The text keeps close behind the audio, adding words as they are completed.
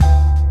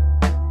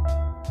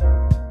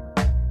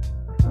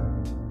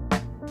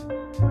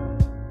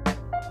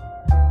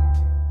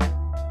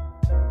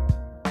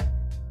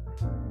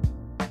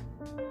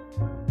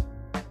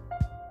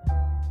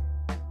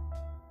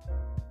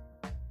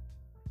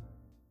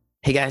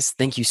Hey guys,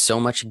 thank you so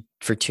much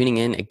for tuning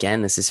in.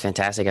 Again, this is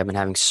fantastic. I've been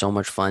having so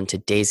much fun.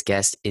 Today's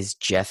guest is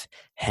Jeff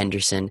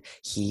Henderson.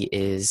 He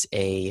is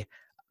a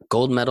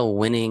gold medal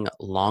winning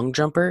long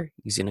jumper.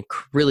 He's a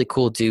really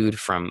cool dude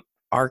from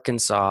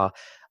Arkansas.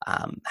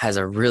 Has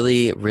a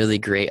really, really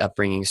great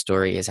upbringing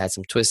story. Has had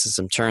some twists and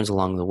some turns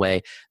along the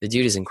way. The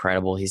dude is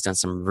incredible. He's done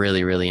some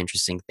really, really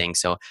interesting things.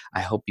 So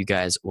I hope you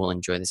guys will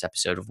enjoy this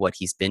episode of what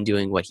he's been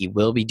doing, what he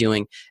will be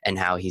doing, and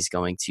how he's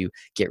going to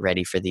get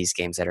ready for these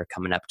games that are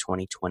coming up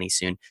 2020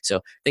 soon.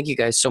 So thank you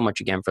guys so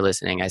much again for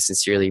listening. I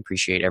sincerely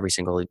appreciate every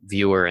single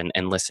viewer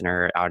and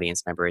listener,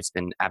 audience member. It's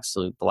been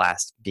absolute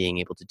blast being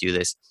able to do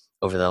this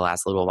over the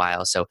last little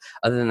while. So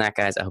other than that,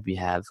 guys, I hope you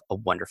have a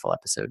wonderful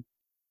episode.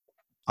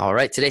 All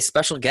right, today's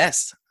special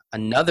guest,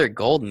 another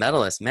gold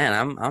medalist.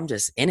 Man, I'm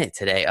just in it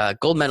today.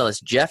 Gold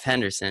medalist Jeff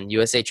Henderson,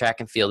 USA Track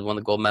and Field, won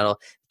the gold medal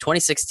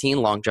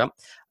 2016 long jump.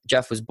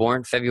 Jeff was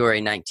born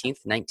February 19th,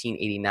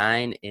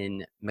 1989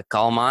 in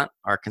McAlmont,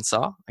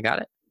 Arkansas. I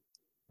got it?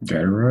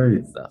 Got it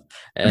right. So,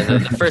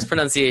 and the first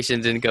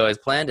pronunciation didn't go as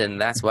planned, and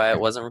that's why it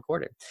wasn't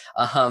recorded.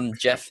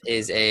 Jeff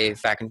is a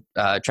track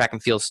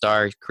and field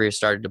star. His career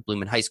started at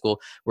Blooming High School,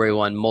 where he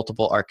won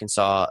multiple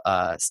Arkansas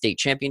state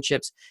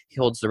championships. He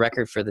holds the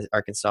record for the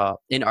Arkansas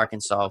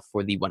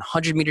for the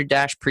 100-meter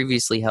dash.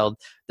 Previously held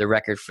the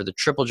record for the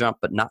triple jump,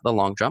 but not the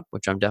long jump,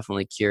 which I'm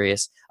definitely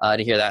curious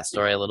to hear that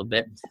story a little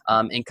bit.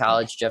 In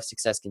college, Jeff's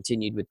success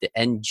continued with the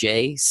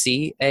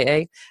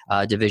NJCAA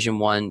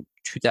Division I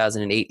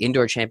 2008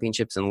 indoor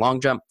championships in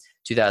long jump,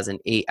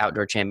 2008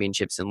 outdoor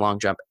championships in long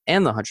jump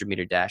and the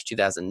 100-meter dash,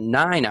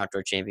 2009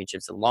 outdoor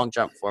championships in long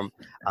jump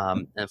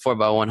and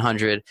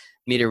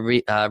 4x100-meter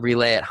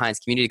relay at Hines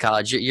Community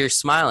College. You're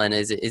smiling.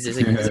 Is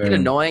it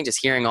annoying just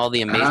hearing all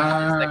the amazing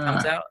that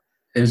comes out?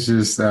 It's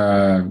just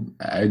I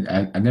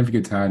never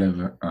get tired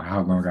of how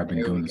long I've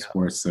been doing the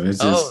sport. So it's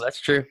just that's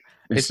true.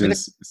 It's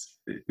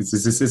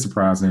just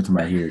surprising every time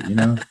I hear it, you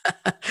know?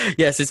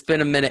 Yes, it's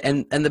been a minute.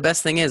 And the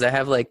best thing is I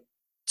have like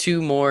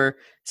two more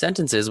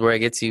sentences where I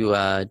get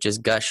to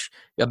just gush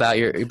about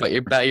your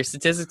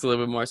statistics a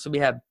little bit more. So we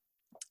have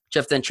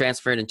Jeff then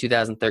transferred in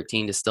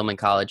 2013 to Stillman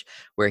College,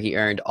 where he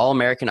earned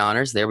All-American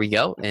honors. There we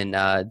go, in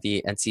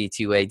the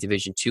NCAA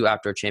Division II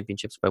outdoor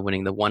championships by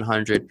winning the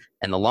 100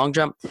 and the long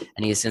jump.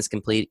 And he has since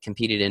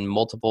competed in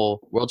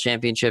multiple world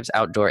championships,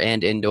 outdoor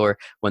and indoor,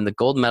 won the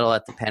gold medal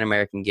at the Pan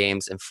American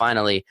Games, and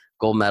finally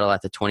gold medal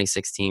at the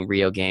 2016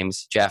 Rio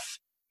Games. Jeff,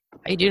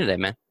 how you doing today,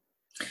 man?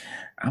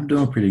 I'm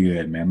doing pretty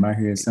good, man. I'm out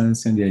here in sunny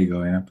San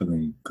Diego, and I'm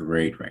feeling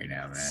great right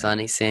now, man.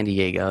 Sunny San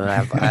Diego.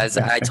 As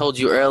I told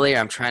you earlier,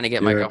 I'm trying to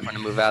get my girlfriend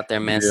to move out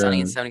there, man. Yeah.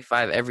 Sunny and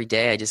 75 every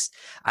day.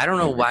 I don't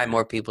know why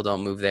more people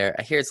don't move there.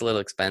 I hear it's a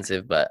little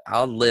expensive, but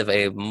I'll live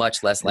a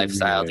much less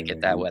lifestyle to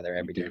get that weather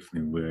every day.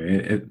 Definitely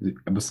will.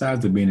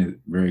 Besides it being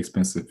very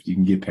expensive, you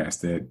can get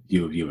past that.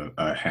 You'll have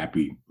a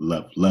happy,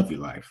 lovely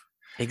life.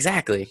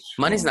 Exactly.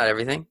 Money's not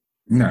everything.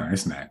 No,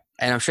 it's not.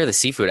 And I'm sure the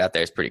seafood out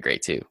there is pretty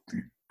great too.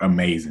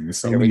 Amazing. There's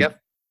so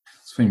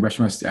many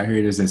restaurants out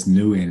here that's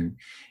new and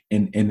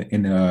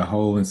in a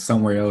hole and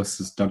somewhere else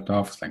is ducked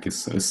off. It's like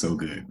it's so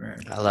good, man.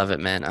 I love it,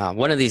 man.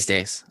 One of these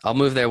days, I'll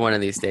move there. One of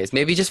these days,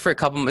 maybe just for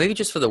maybe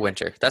just for the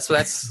winter. That's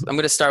I'm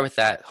going to start with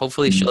that.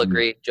 Hopefully, she'll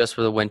agree. Just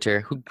for the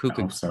winter, who could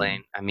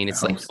complain? I mean,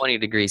 it's like 20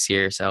 degrees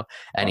here. So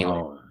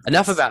anyway,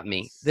 enough about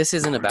me. This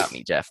isn't about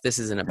me, Jeff. This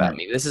isn't about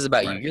me. This is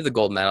about you. You're the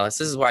gold medalist.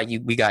 This is why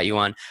we got you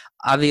on.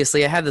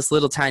 Obviously, I had this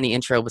little tiny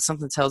intro, but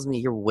something tells me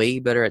you're way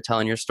better at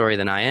telling your story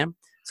than I am.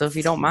 So if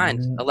you don't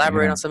mind,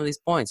 elaborate on some of these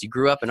points. You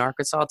grew up in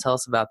Arkansas. Tell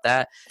us about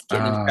that.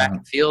 Getting into track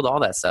and field, all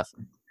that stuff.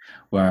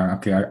 Well,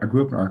 okay, I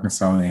grew up in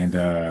Arkansas, and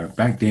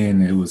back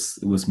then it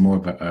was more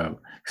of a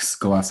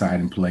go outside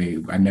and play.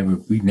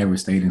 We never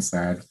stayed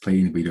inside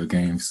playing video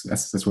games.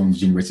 That's what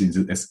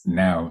generation that's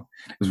now.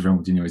 That's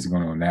what generation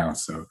going on now.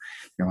 So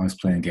they're always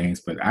playing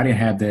games, but I didn't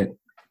have that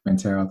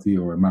mentality,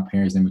 or my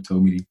parents never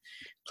told me to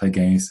play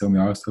games.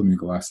 Always told me to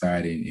go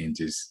outside and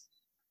just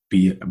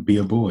be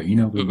a boy, you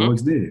know, what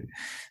boys did.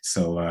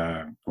 So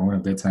growing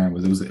up that time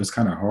it was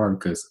kind of hard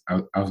because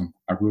I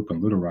grew up in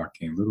Little Rock,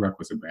 and Little Rock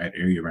was a bad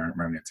area around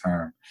that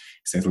time.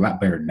 So it's a lot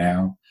better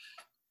now,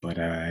 but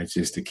it's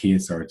just the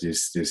kids are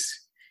just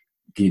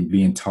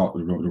being taught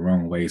the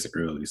wrong ways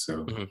early.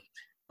 So,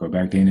 but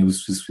back then it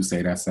was just we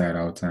stayed outside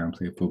all the time,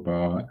 played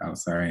football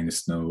outside in the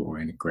snow or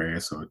in the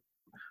grass, or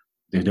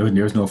there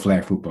was no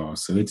flag football.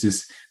 So it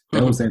just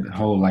that was that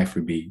whole life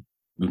for me.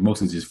 It was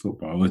mostly just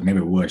football. It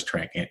never was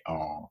track at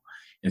all.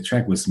 The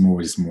track was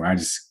more. I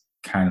just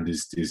kind of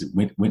just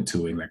went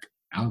to it like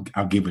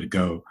I'll give it a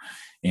go,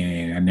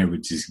 and I never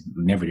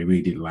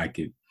really did like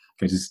it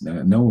because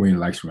no one really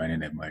likes running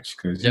that much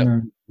because you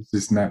know it's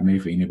just not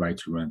made for anybody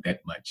to run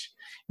that much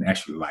and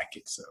actually like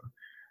it. So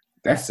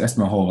that's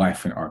my whole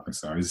life in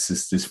Arkansas. It's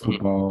just this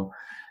football,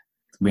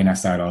 being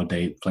outside all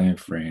day, playing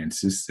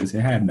friends. I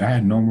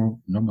had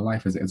normal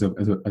life as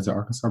an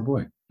Arkansas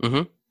boy.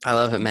 I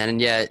love it, man.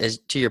 And yeah, as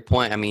to your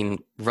point, I mean,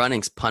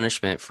 running's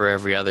punishment for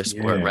every other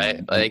sport, Yeah, right?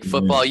 it Like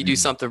football, is. you do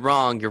something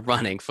wrong, you're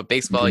running. For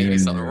baseball, you do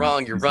something Yeah,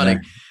 wrong, you're running.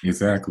 exactly,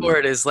 exactly.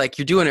 Sport is like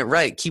you're doing it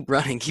right, keep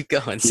running, keep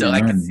going. Keep So I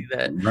can see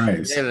running, that.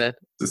 right? Yeah, man.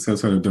 So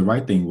the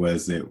right thing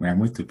was that when I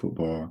went to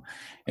football,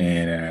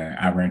 and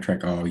I ran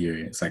track all year.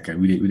 It's like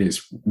we did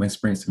went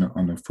sprints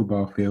on the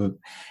football field.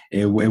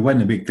 It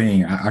wasn't a big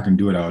thing. I can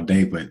do it all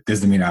day, but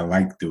doesn't mean I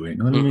like doing it. You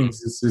know what I mean? Hmm.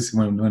 It's just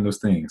one of those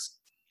things.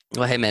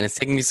 Well, hey, man, it's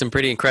taking me some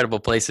pretty incredible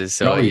places.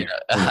 So Oh yeah,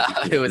 yeah,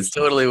 for it sure, for was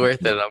sure, totally for worth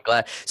it. sure, And I'm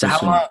glad. So for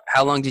sure.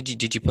 how long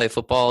did you play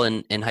football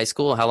in high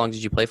school? How long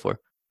did you play for?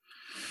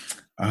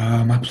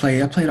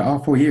 I played all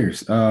 4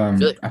 years.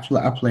 Really?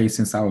 I played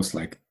since I was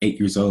like 8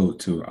 years old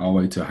to all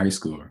the way to high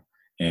school.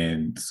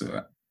 And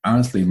so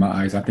honestly, in my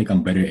eyes, I think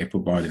I'm better at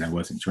football than I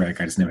was in track.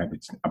 I just never had the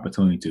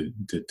opportunity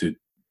to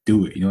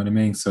do it. You know what I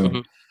mean? Hmm.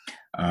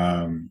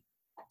 Um,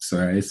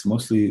 so it's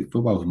mostly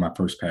football was my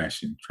first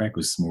passion. Track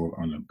was more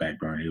on the back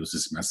burner. It was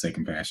just my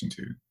second passion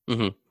too.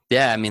 Hmm.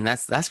 Yeah, I mean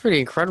that's pretty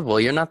incredible.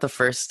 You're not the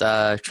first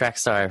track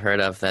star I've heard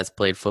of that's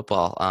played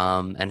football.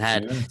 And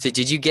had Yeah, so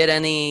did you get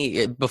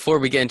any before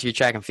we get into your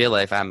track and field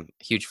life? I'm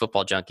a huge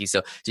football junkie.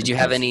 So did of you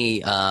have course. any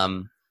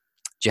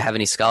did you have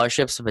any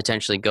scholarships to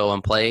potentially go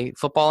and play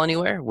football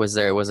anywhere? Was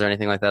there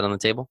anything like that on the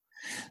table?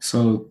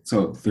 So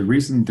the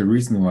reason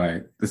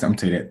why I'm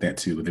tell you that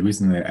too, but the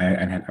reason that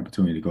I had the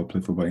opportunity to go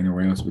play football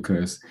anywhere else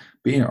because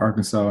being in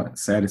Arkansas,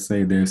 sad to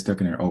say, they're stuck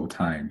in their old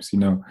times,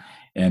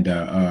 and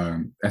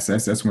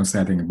that's one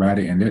sad thing about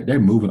it, and they're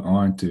moving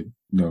on to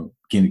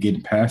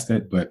getting past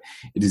that, but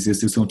it's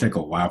just gonna take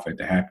a while for it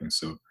to happen.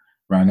 So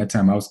around that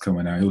time I was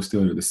coming out, it was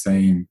still the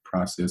same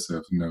process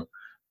of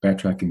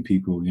backtracking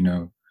people,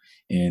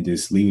 and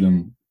just leaving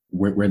them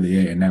where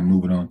they're at and not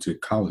moving on to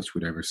college,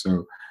 whatever.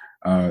 So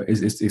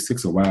it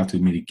takes a while to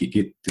me to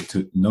get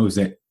to know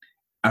that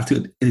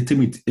it took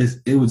me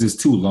it was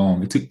just too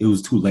long. It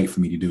was too late for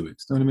me to do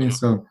it. You know what I mean?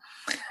 Mhm.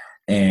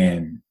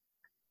 And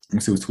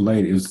so it was too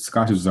late. It was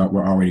scholarships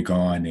were already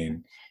gone,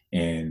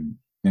 and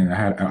I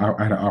had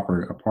an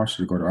offer a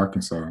partial to go to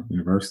Arkansas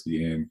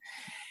University, and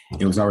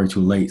it was already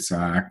too late. So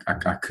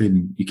I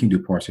couldn't. You can't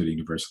do partial at a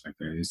university like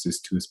that. It's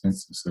just too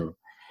expensive. So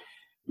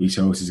we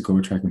chose to go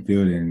with track and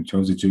field and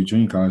chose a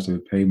junior college to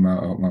pay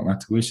my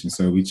tuition.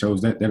 So we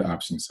chose that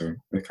option. So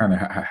that's kind of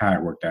how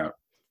it worked out.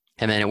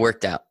 Hey man, it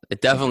worked out.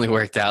 It definitely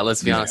worked out.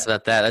 Let's be honest Yeah,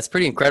 about that. That's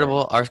pretty right.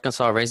 incredible.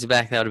 Arkansas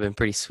Razorback, that would have been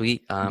pretty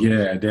sweet. Yeah,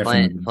 Playing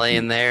definitely.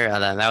 playing there,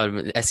 that would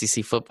have been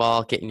SEC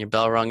football, getting your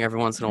bell rung every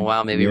once in a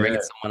while, maybe ringing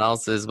Yeah, someone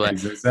else's. But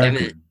hey man,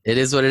 exactly. it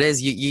is what it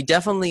is. You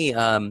definitely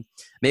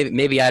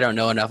maybe I don't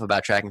know enough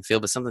about track and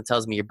field, but something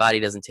tells me your body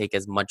doesn't take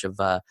as much of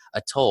a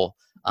toll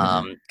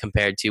Mm-mm.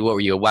 compared to what were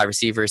you, a wide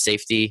receiver,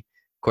 safety,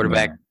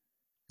 quarterback?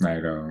 No, not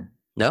at all.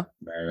 No?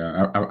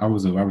 Not at all. I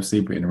was a wide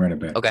receiver and a running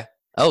back. Okay.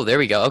 Oh, there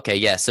we go. Okay,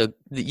 yeah. So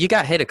you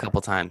got hit a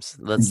couple times.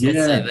 Let's say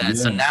Yeah, that.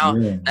 So yeah, now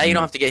yeah, you don't yeah.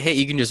 have to get hit.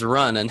 You can just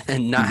run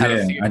and not have a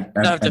Yeah, fear. I, I,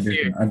 Not have I to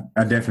fear. definitely,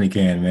 I definitely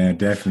can, man.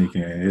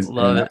 Definitely can.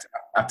 Love it.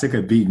 I took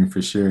a beating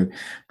for sure,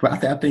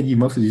 but I think you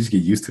mostly just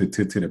get used to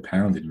the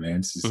pounding,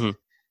 man. Hmm.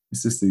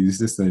 It's just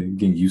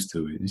getting used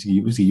to it. Once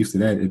you get used to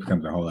that, it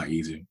becomes a whole lot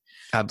easier.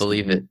 I So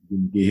believe it. you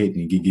get hit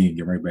and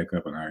get right back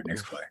up on our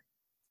next play.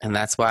 And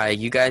that's why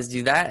you guys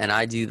do that and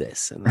I do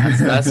this. And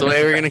that's the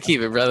way we're gonna keep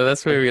it, brother.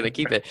 That's the way we're gonna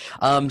keep it.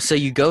 So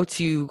you go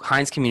to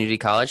Hines Community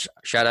College.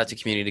 Shout out to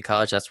Community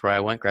College. That's where I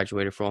went,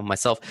 graduated from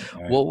myself.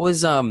 Right. What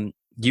was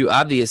you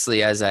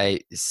obviously, as I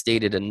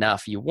stated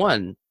enough, you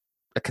won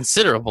a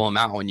considerable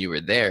amount when you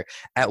were there.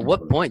 At Of what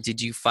course. point did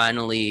you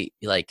finally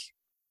like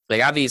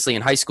obviously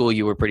in high school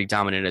you were pretty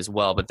dominant as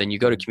well, but then you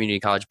go to community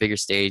college, bigger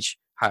stage,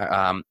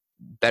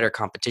 better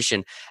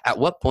competition. At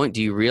what point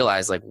do you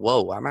realize like,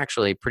 whoa, I'm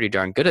actually pretty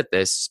darn good at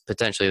this?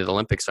 Potentially the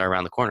Olympics are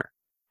around the corner.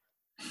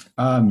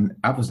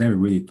 I was never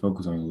really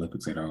focused on the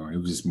Olympics at all. It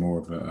was just more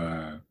of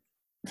a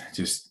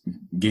just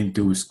getting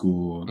through with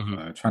school,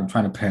 Hmm. trying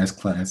to pass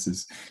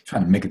classes,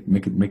 trying to make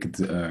it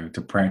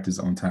to practice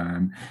on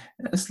time.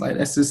 It's like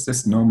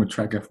that's normal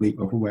track athlete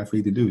or who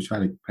athlete to do. Try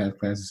to pass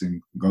classes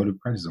and go to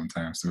practice on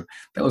time. So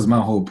that was my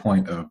whole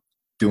point of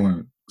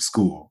doing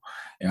school.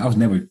 And I was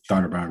never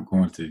thought about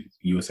going to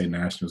USA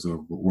Nationals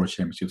or World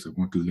Championships or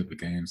going to Olympic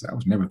Games. I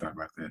was never thought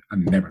about that. I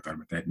never thought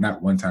about that.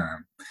 Not one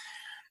time.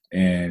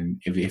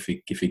 And if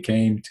it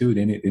came to,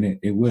 then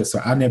it was. So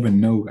I never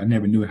knew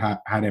how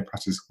that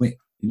process went.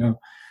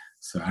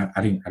 So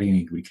I didn't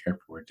even really care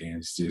for it. Then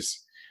it's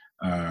just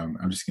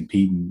I'm just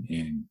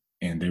competing,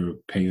 and they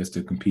would pay us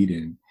to compete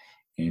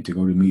and to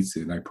go to meets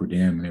at like per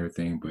diem and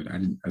everything. But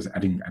I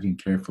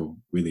didn't care for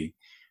really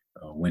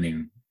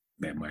winning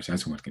that much. I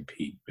just want to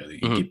compete really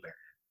and Hmm. get there.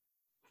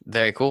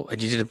 Very cool.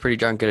 And you did a pretty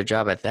darn good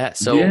job at that.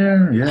 So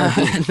Yeah, yeah, I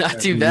did. not Yeah,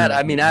 I too did. bad. Yeah,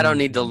 I mean, I don't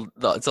need yeah,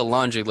 it's a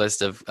laundry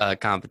list of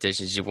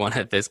competitions you've won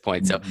at this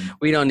point. So mhm,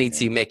 we don't need yeah.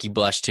 to make you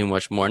blush too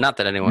much more. Not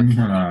that anyone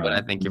can, but I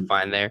Mhm, think you're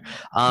fine there.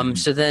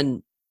 mhm.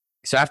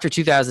 So after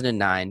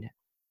 2009,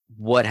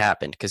 what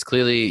happened? Because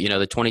clearly,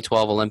 the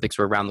 2012 Olympics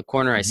were around the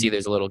corner. I see Mhm.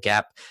 there's a little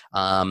gap,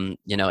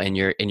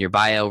 in your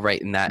bio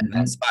right in that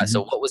Mhm. spot.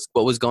 So Mhm.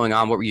 what was going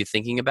on? What were you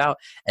thinking about?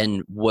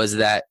 And was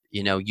that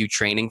you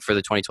training for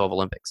the 2012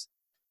 Olympics?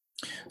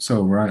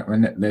 So right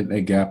when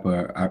that gap,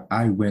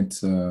 I went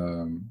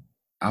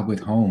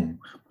home.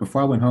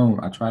 Before I went home,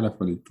 I tried out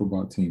for the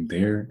football team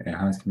there at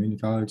Hines Community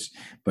College,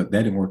 but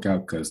that didn't work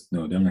out because they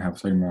only have a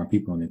certain amount of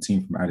people on the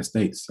team from out of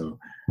state. So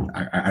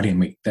I didn't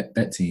make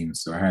that team.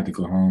 So I had to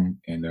go home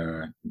and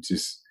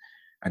just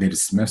I did a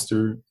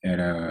semester at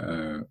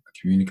a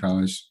community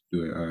college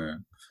to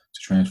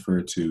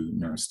transfer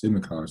to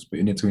Stedman College. But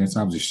in between that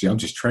time, I'm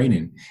just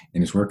training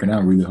and it's working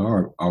out really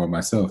hard all by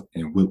myself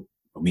and with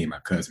me and my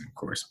cousin, of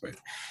course. But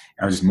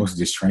I was just mostly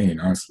just training,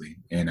 honestly,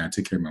 and I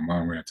took care of my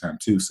mom around that time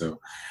too. So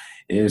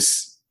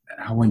it's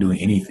I wasn't doing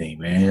anything,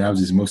 man. I was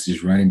just mostly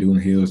just running, doing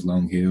hills,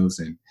 long hills,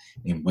 and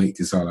weight.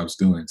 That's all I was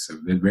doing. So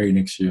the very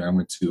next year, I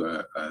went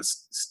to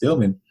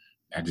Stillman.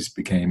 I just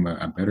became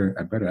a better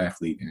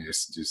athlete and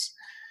just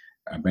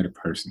a better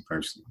person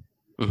personally.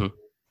 Hmm.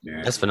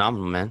 Yeah, That's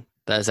phenomenal, man.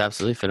 That is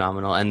absolutely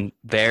phenomenal. And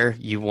there,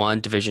 you won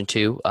Division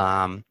II.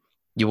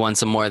 You won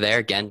some more there.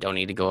 Again, don't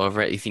need to go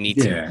over it. If you need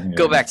to yeah,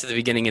 go yeah, back to the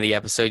beginning of the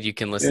episode, you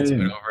can yeah, listen to it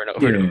yeah, over and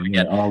over and over yeah,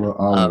 yeah. again.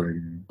 All Um, over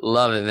again.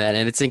 love it, man,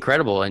 and it's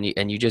incredible. And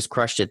you just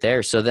crushed it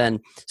there. So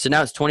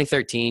now it's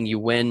 2013. You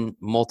win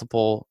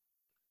multiple.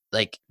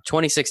 Like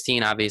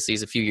 2016, obviously,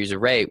 is a few years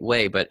away.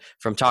 But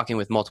from talking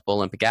with multiple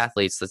Olympic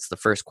athletes, that's the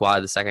first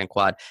quad, the second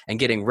quad, and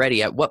getting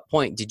ready. At what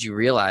point did you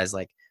realize,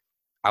 like,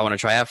 I want to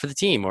try out for the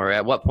team? Or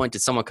at what point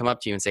did someone come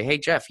up to you and say, "Hey,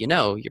 Jeff, you'd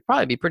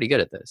probably be pretty good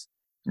at this"?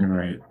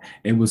 Right.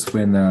 It was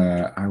when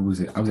I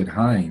was at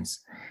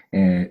Heinz,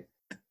 and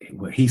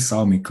he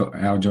saw me.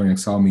 Al Jordan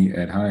saw me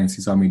at Heinz.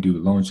 He saw me do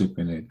long jump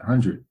in the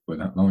 100, but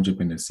not long jump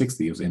in the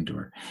 60. It was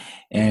indoor,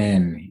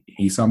 and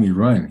he saw me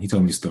run. He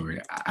told me the story.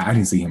 I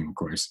didn't see him, of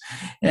course,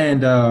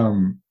 and I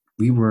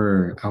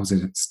was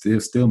at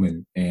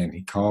Stillman, and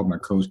he called my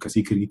coach because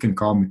he couldn't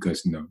call me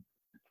because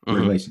Hmm.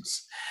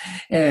 regulations,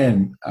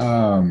 and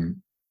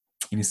and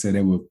he said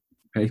they would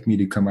pay for me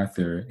to come out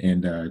there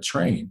and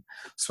train.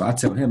 So I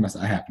tell him, I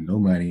said, I have no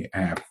money.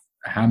 I have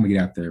how I'm gonna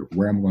get out there,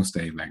 where I'm gonna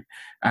stay. Like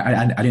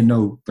I didn't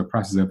know the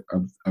process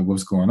of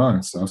what's going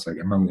on. So I was like,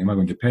 am I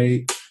gonna get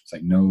paid? It's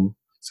like no.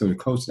 So the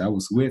coach that I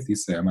was with, he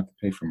said, I'm gonna have to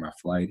pay for my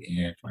flight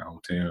and for my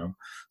hotel.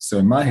 So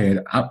in my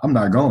head, I'm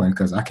not going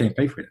because I can't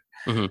pay for it.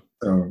 Hmm.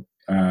 So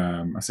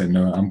I said,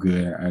 no, I'm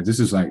good. This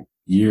is like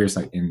years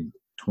like in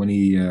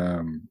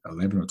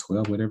 2011 or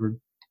 12, whatever,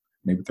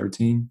 maybe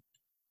 13.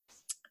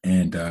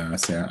 And I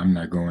said, I'm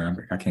not going.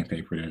 I can't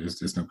pay for that.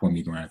 There's no point in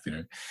me going out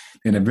there.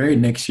 Then the very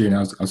next year, and I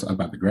was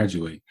about to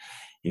graduate,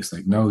 it's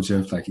like, no,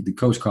 Jeff, like the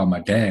coach called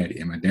my dad,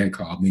 and my dad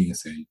called me and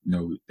said,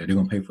 that they're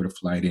going to pay for the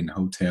flight and the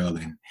hotel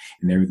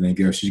and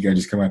everything else. You got to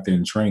just come out there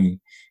and train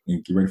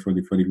and get ready for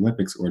the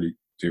Olympics or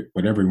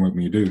whatever you want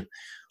me to do.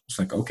 It's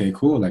like, okay,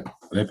 cool. Like,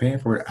 they're paying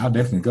for it. I'll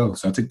definitely go.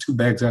 So I took 2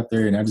 bags out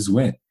there and I just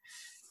went.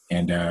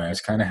 And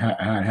it's kind of how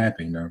it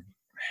happened,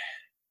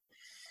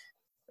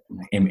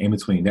 in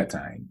between that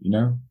time.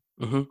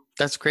 Hmm.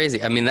 That's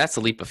crazy. I mean, that's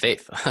a leap of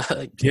faith.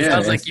 Like, it Yeah,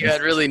 sounds like you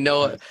had really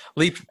no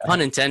leap, I,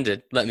 pun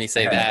intended. Let me I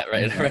say had, that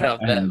right off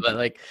I that. had, But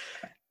like,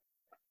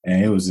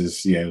 and it was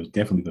just, yeah, it was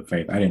definitely the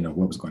faith. I didn't know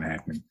what was going to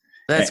happen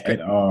that's great.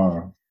 at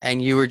all. And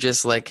you were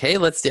just like, hey,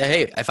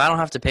 hey, if I don't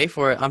have to pay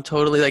for it, I'm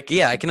totally like,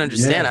 yeah, I can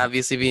understand. Yeah,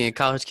 Obviously, being a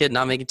college kid,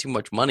 not making too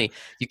much money,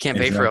 you can't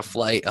pay for a exactly.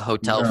 flight, a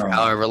hotel for No,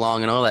 however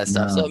long, and all that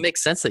stuff. So it no,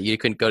 makes sense that you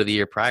couldn't go to the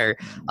year prior.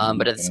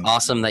 But it's and,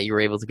 awesome that you were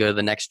able to go to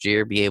the next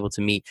year, be able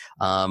to meet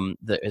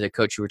the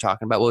coach you were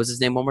talking about. What was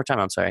his name? One more time.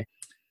 I'm sorry.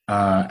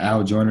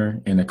 Al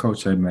Joyner and the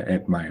coach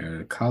at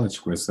my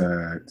college was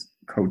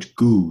Coach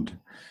Good,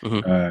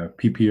 Hmm.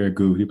 Pierre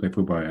Good. He played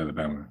football at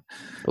Alabama.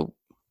 Oh,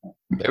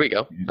 there we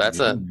go. That's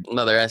Yeah,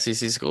 another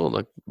SEC school.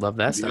 Look, love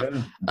that stuff.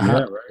 yeah, yeah, right,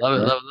 Love it, right. love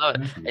it, love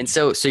it. Exactly. And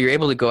so you're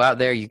able to go out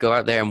there. You go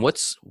out there, and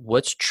what's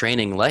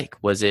training like?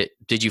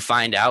 Did you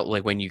find out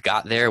like when you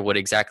got there what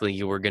exactly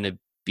you were going to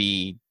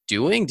be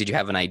doing? Did you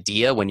have an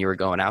idea when you were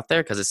going out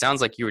there? Because it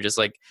sounds like you were just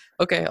like,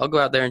 okay, I'll go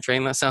out there and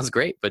train. That sounds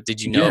great. But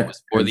did you know it Yeah,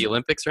 was for the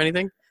Olympics or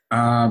anything?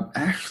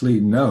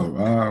 actually,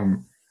 no.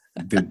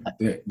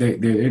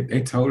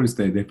 They told us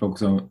that they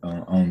focus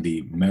on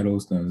the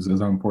medals. It's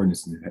important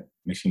to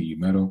make sure you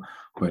medal.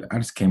 But I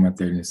just came out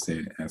there and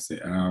I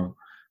said, "Oh,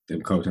 the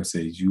coach, I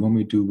said, you want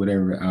me to do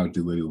whatever? I'll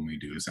do what you want me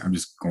to do. So I'm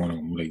just going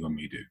on what you want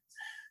me to do."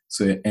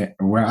 So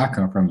where I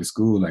come from, the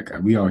school, like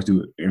we always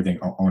do everything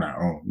on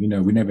our own. We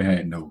never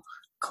had no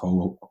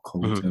cold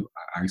Hmm. tub,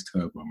 ice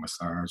tub, or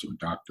massage or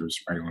doctors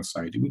right on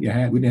site. We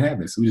didn't have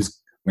this. We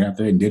just went out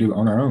there and did it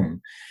on our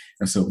own.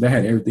 And so they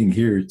had everything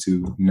here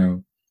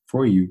to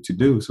for you to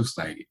do. So it's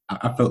like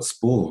I felt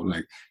spoiled.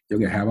 Like you're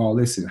gonna have all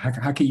this, and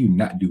how can you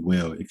not do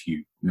well if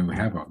you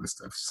have all this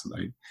stuff? So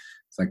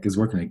like it's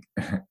working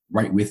like,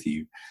 right with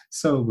you.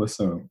 So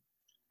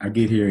I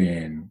get here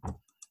and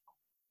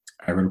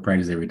I go to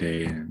practice every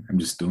day, and I'm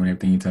just doing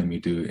everything you tell me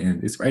to do.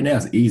 And it's right now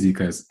it's easy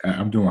because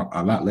I'm doing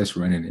a lot less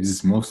running. It's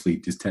just mostly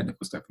just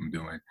technical stuff I'm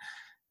doing.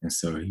 And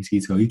so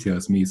he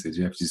tells me, he said,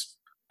 Jeff, just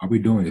all we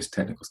doing is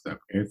technical stuff.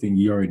 Everything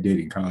you already did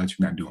in college,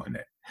 you're not doing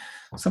that.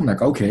 So I'm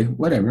like, okay,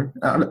 whatever.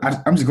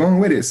 I'm just going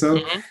with it. So,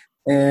 Mm-hmm.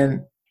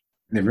 and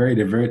the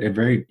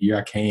very year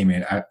I came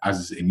in, I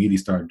just immediately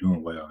started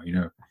doing well.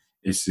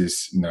 It's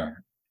just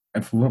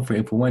And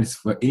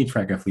for any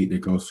track athlete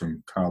that goes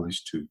from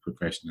college to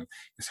professional,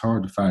 it's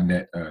hard to find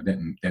that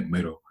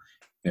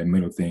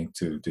middle thing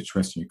to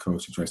trust in your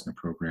coach, to trust in the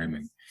program,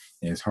 and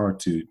it's hard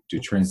to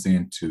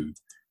transcend to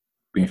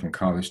being from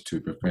college to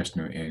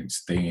professional and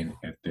staying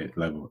at that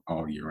level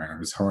all year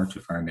round. It's hard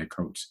to find that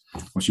coach.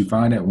 Once you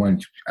find that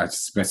one, I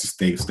best to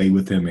stay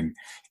with him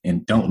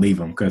and don't leave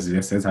him, because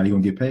that's how you're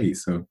gonna get paid.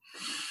 So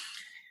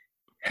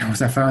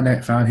once I found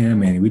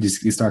him, and we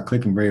started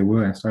clicking very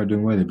well. I started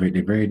doing well the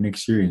very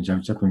next year, and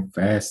jumping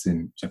fast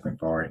and jumping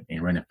far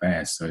and running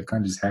fast. So it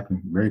kind of just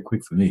happened very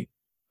quick for me,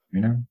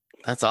 you know.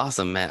 That's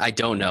awesome, man. I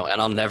don't know,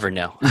 and I'll never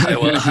know.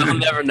 I'll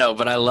never know,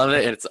 but I love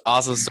it. And it's an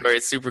awesome story.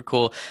 It's super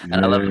cool, and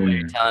I love the way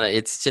you're telling it.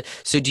 It's just,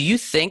 so. Do you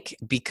think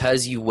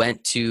because you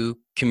went to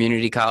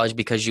community college,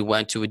 because you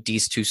went to a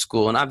D2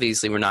 school, and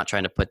obviously we're not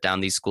trying to put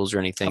down these schools or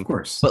anything, of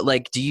course, but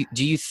like, do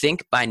you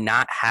think by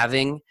not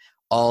having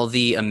all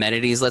the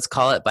amenities, let's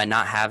call it, by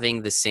not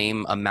having the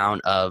same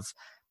amount of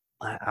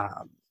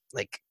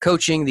like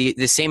coaching,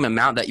 the same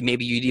amount that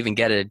maybe you'd even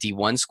get at a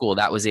D1 school,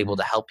 that was able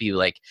to help you,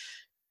 like,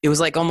 it was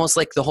like almost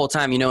like the whole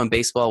time, in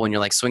baseball when you're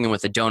like swinging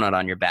with a donut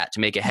on your bat to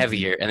make it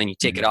heavier, and then you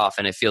take it off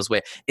and it feels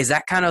weird. Is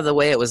that kind of the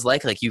way it was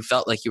like you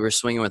felt like you were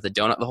swinging with a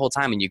donut the whole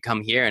time, and you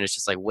come here and it's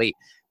just like, wait,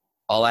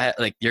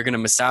 you're going to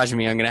massage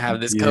me. I'm going to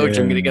have this coach.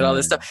 I'm going to get all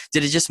this stuff.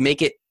 Did it just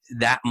make it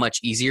that much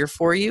easier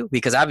for you?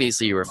 Because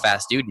obviously you were a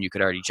fast dude and you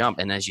could already jump.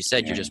 And as you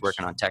said, you're just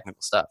working on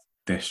technical stuff.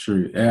 That's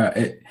true.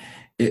 Yeah.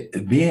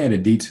 It being at a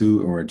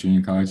D2 or a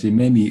junior college, it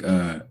made me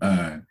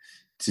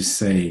just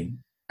say,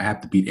 I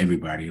have to beat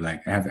everybody.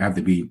 Like I have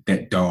to be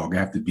that dog. I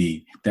have to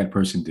be that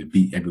person to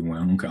beat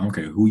everyone. I don't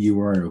care who you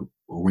are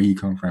or where you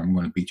come from. I'm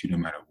going to beat you no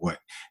matter what.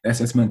 That's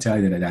the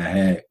mentality that I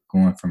had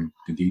going from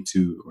the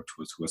D2 or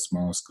to a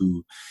small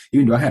school.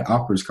 Even though I had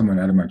offers coming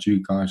out of my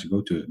junior college to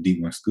go to a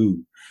D1 school,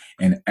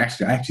 and I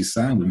actually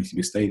signed with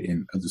Mississippi State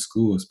and other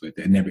schools, but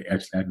that never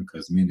actually happened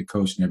because me and the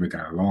coach never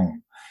got along.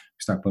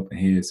 We stopped bumping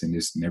heads, and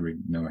this never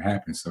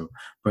happened. So,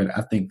 but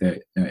I think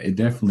that it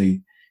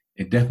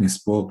definitely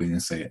spoiled me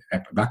and say,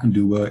 if I can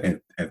do well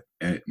at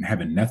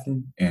having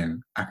nothing,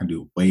 and I can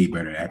do way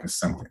better at having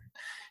something.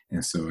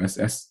 And so that's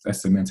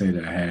the mentality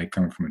that I had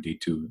coming from a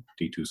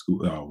D2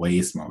 school, a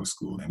way smaller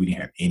school, and we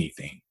didn't have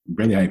anything. We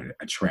barely had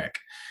a track.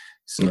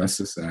 So that's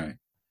just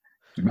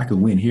if I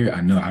could win here, I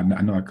know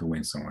I could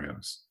win somewhere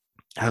else.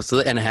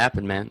 Absolutely, and it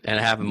happened, man, and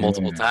it happened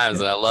multiple times,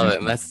 and I love it.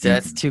 And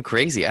that's too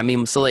crazy. I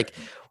mean, so like,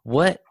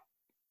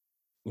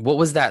 what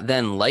was that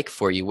then like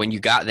for you when you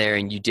got there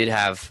and you did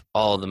have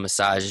all the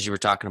massages you were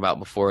talking about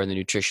before, and the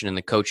nutrition and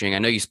the coaching? I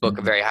know you spoke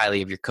very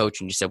highly of your coach,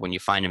 and you said when you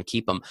find him,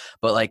 keep him.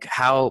 But like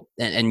how,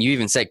 and you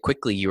even said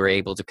quickly you were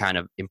able to kind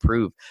of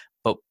improve.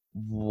 But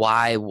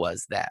why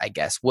was that, I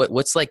guess?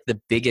 What's like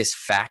the biggest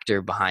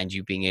factor behind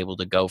you being able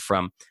to go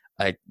from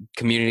a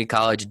community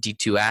college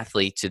D2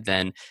 athlete to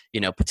then,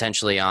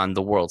 potentially on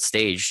the world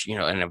stage,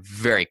 in a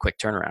very quick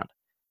turnaround?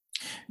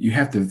 You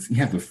have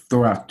to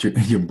throw out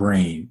your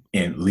brain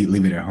and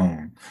leave it at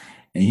home,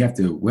 and you have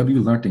to, whether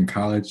you learned in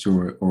college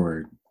or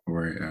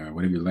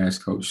whatever your last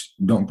coach,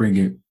 don't bring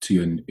it to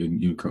your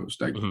new coach.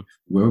 Like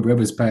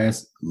wherever it's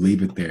past,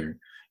 leave it there,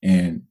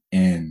 and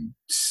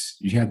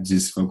you have to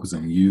just focus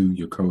on you,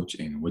 your coach,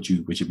 and what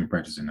you've been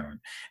practicing on.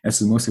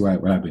 That's mostly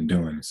what I've been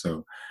doing.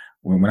 So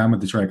when I'm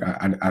at the track,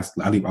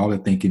 I leave all the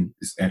thinking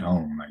at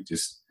home. Like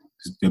just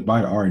the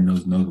body already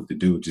knows what to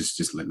do.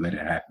 Just let it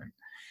happen.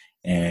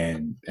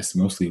 And that's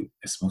mostly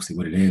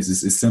what it is.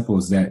 It's as simple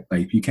as that.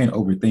 Like, you can't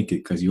overthink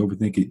it, because you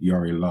overthink it, you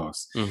already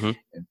lost.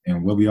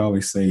 And what we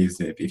always say is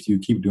that if you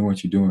keep doing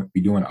what you're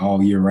doing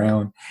all year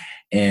round,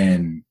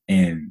 and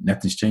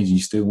nothing's changing,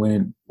 you still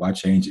winning, why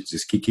change it?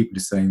 Just keep it the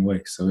same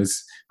way. So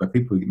but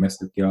people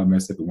get all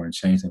messed up and want to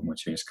change them, want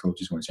to change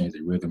coaches, want to change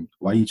their rhythm.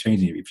 Why are you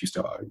changing it if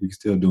you're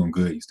still doing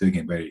good? You're still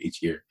getting better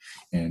each year.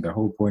 And the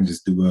whole point is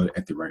just do well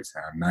at the right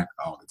time, not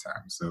all the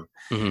time. So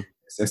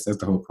that's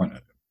the whole point of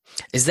it.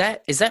 Is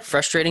that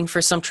frustrating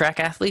for some track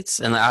athletes?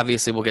 And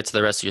obviously we'll get to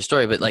the rest of your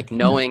story, but like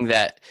knowing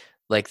that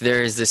like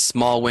there is this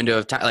small window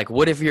of time, like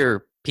what if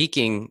you're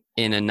peaking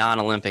in a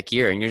non-Olympic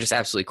year and you're just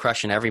absolutely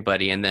crushing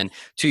everybody, and then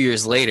 2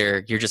 years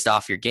later you're just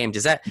off your game?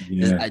 Does that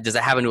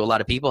happen to a lot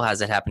of people? Has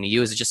that happened to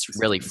you? Is it just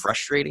really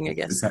frustrating, I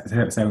guess?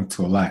 It's happened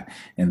to a lot,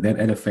 and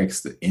that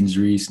affects the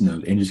injuries.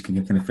 The injuries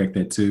can affect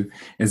that too.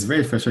 It's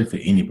very frustrating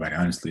for anybody,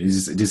 honestly. It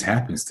just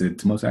happens to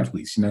most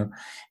athletes, and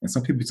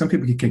some people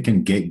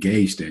can get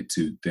gauged that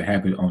too, to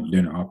have it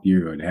during the off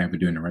year or to have it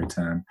during the right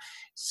time.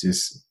 It's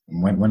just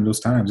one of those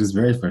times. It's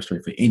very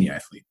frustrating for any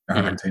athlete.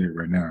 I can tell you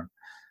right now.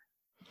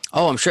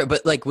 Oh, I'm sure.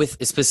 But like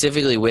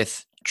specifically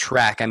with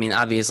track, I mean,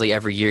 obviously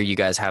every year you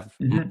guys have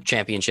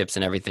championships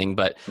and everything,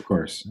 but of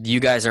course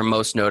you guys are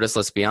most noticed,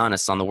 let's be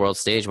honest, on the world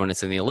stage when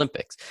it's in the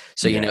Olympics.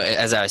 So,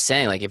 as I was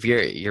saying, like if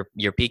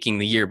you're peaking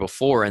the year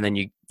before and then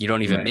you you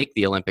don't even Right. make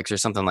the Olympics or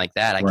something like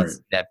that, I could Right.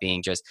 see that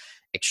being just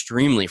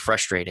extremely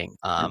frustrating.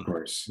 Of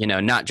course.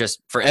 Not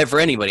just for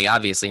anybody,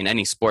 obviously, in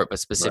any sport, but Right.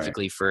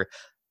 specifically for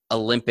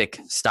Olympic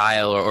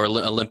style or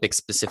Olympic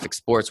specific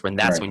sports, when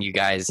that's Right. when you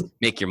guys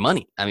make your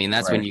money. I mean,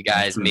 that's when Right. you That's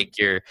guys true. make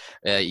your,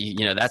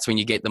 that's when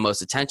you get the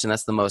most attention.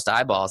 That's the most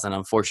eyeballs. And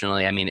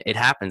unfortunately, I mean, it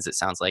happens. It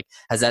sounds like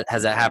has that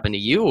happened to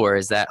you, or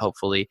is that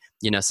hopefully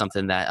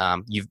something that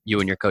you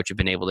and your coach have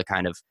been able to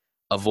kind of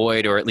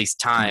avoid, or at least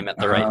time at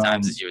the right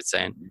times, as Um, you would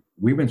say?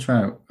 we've been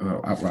trying.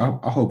 Our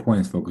whole point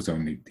is focused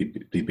on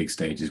the big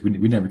stages. We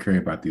never care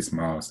about these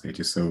small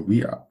stages. So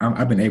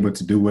I've been able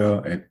to do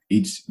well at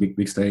each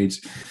big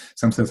stage.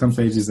 Some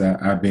stages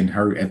I've been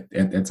hurt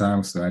at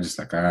times. So I just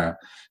like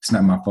it's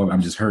not my fault.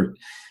 I'm just hurt.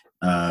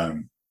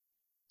 Um,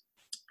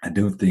 I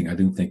do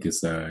think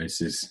it's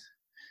just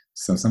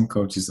so some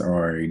coaches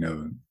are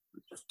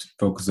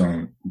focus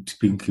on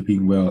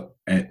competing well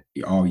at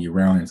all year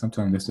round, and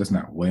sometimes that's just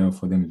not well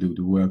for them to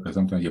do well because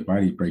sometimes your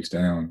body breaks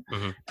down.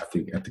 Hmm. I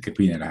think after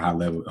competing at a high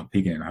level, I'm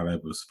peaking at high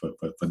levels for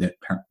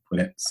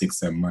that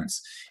 6-7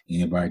 months, and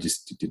your body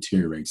just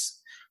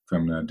deteriorates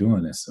from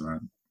doing this. So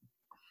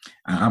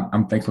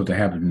I'm thankful to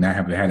have not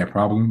have had that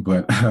problem,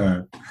 but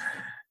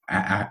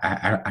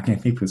I can't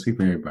speak for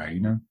everybody,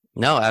 you know.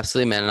 No,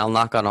 absolutely, man. And I'll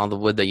knock on all the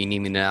wood that you need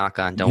me to knock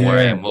on. Don't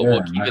worry, Yeah, and we'll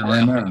yeah, keep it right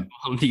that now, way.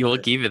 We'll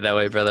keep it that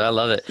way, brother. I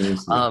love it.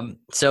 seriously.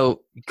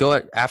 So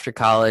after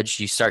college,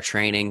 you start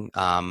training.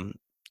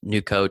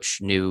 New coach,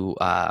 new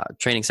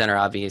training center,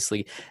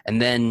 obviously,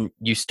 and then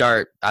you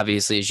start.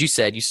 Obviously, as you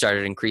said, you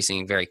started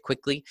increasing very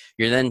quickly.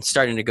 You're then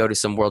starting to go to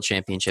some world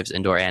championships,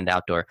 indoor and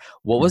outdoor.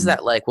 What was Mhm.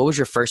 that like? What was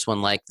your first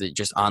one like?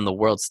 Just on the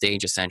world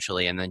stage,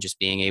 essentially, and then just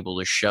being able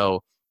to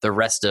show the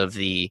rest of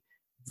the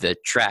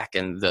track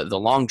and the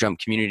long jump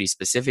community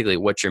specifically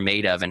what you're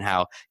made of, and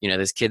how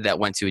this kid that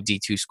went to a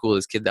D2 school,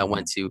 this kid that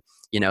went to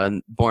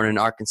and born in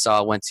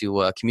Arkansas, went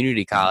to a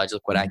community college,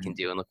 look what I can Mhm.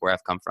 do and look where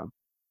I've come from.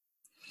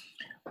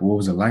 What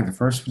was it like the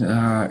first one?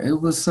 It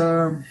was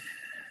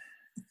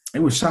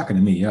shocking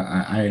to me.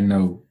 I didn't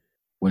know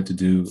what to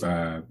do.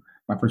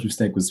 My first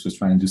mistake was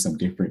trying to do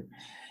something different,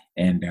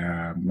 and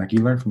like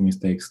you learn from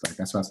mistakes. Like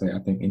that's why I say I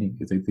think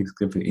it's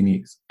good for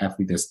any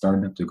athlete that's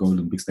starting up to go to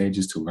the big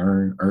stages to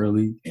learn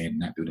early and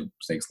not do the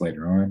mistakes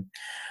later on.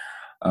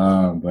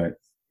 But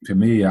for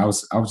me, I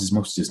was just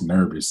mostly just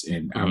nervous,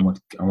 and I Hmm.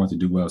 want to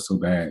do well so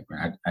bad,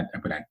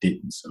 but I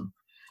didn't. So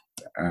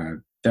uh,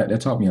 that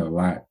taught me a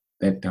lot.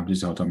 That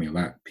competition taught me a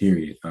lot.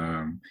 Period.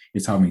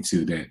 It taught me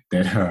too that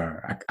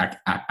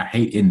I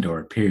hate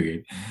indoor.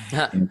 Period.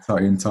 And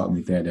it taught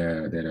me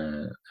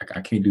that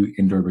I can't do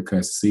indoor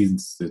because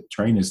the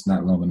train is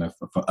not long enough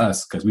for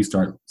us because we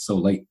start so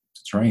late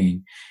to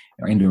train.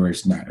 Indoor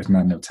is not it's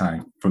not enough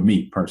time for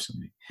me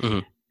personally, Hmm.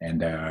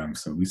 and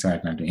so we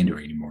decided not to indoor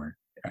anymore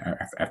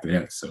after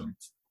that. So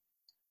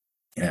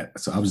yeah,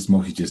 so I was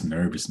mostly just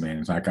nervous,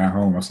 man. So I got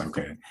home, I was like,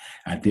 okay,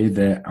 I did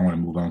that. I want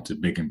to move on to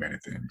bigger and better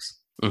things.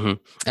 Hmm.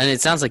 And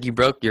it sounds like you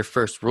broke your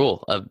first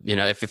rule of,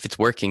 if it's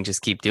working,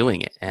 just keep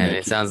doing it. And Yeah,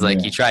 it sounds like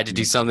yeah, you tried to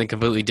do yeah, something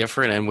completely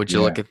different. And would you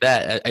yeah, look at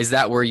that? Is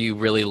that where you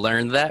really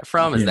learned that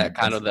from? Is yeah. that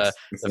kind of the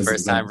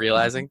first time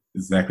realizing?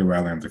 Exactly where I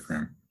learned it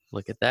from.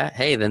 Look at that.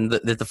 Hey, then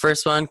the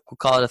first one, we'll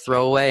call it a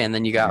throwaway, and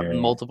then you got Yeah,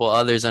 multiple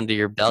others under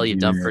your belt. You've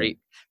done yeah.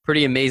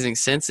 pretty amazing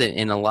since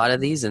in a lot of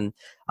these, and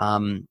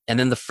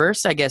then the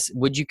first, I guess,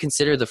 would you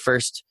consider the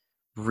first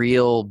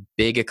real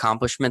big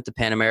accomplishment the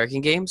Pan American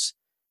Games,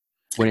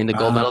 winning the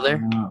gold medal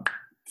there? Uh,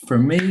 for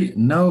me,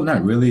 no,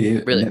 not really.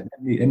 Really? That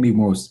me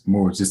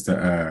more just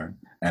a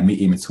meet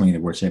in between the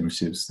World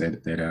Championships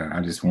that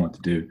I just wanted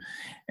to do.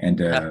 And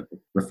Yeah.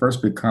 the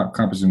first big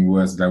accomplishment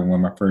was that I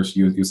won my first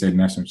USA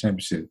National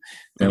Championship.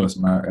 Hmm.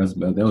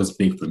 That was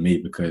big for me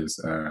because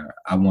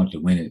I wanted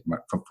to win it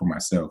for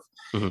myself,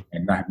 Hmm.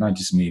 and not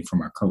just me, for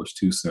my coach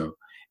too. So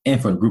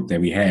and for the group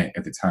that we had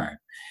at the time.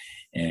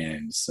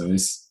 And so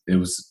it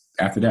was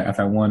after that,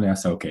 after I won, I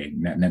said, okay,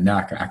 now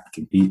I can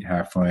compete,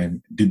 have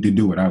fun,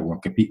 do what I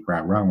want, compete where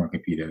I want to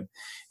compete at,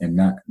 and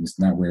not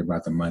worry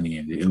about the money,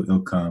 and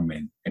it'll come,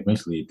 and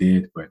eventually it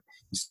did, but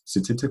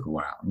it took a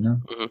while, you know.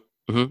 Hmm.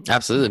 Hmm.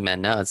 Absolutely,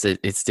 man. No,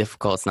 it's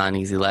difficult. It's not an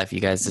easy life. You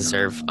guys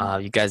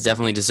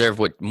definitely deserve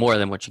what more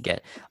than what you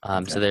get.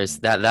 So there's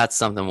Exactly. that's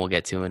something we'll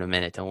get to in a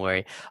minute. Don't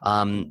worry.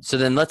 So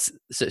then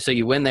so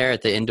you win there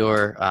at the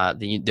indoor,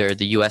 the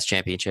U.S.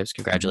 Championships.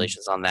 Mm-hmm.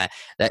 Congratulations on that.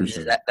 That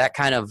Appreciate it. that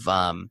kind of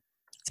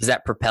does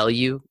that propel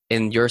you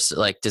in your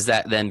like? Does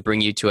that then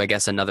bring you to, I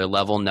guess, another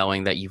level,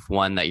 knowing that you've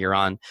won, that you're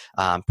on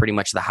pretty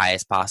much the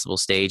highest possible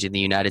stage in the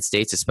United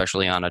States,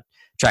 especially on a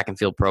track and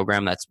field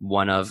program that's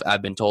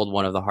I've been told,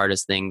 one of the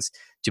hardest things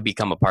to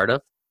become a part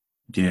of.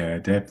 Yeah,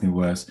 it definitely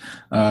was.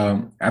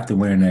 After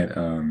winning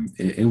that,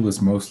 it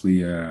was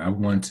mostly I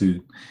wanted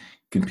to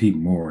compete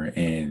more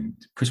and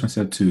push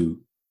myself to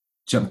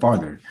jump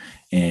farther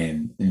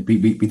and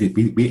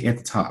be at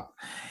the top.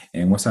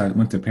 And once I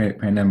went to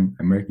Pan Am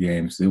American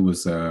Games, it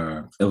was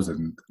a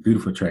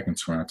beautiful track in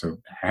Toronto.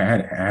 I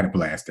had a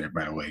blast there,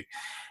 by the way.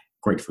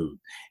 Great food,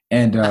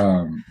 and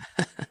and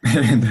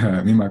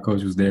me and my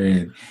coach was there.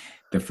 And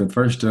the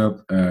first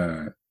jump,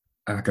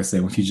 like I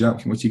said, once you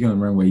get on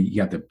the runway,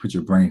 you have to put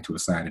your brain to a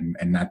side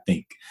and not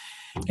think.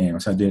 And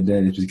once I did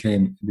that,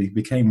 it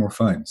became more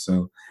fun.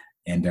 So,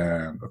 and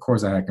of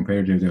course, I had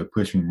competitors that would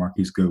push me.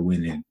 Marquise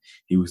Goodwin, and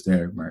he was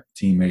there, my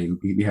teammate.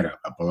 We had a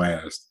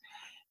blast,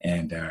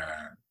 and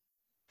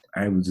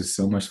it was just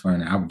so much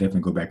fun. I would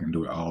definitely go back and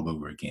do it all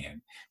over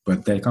again.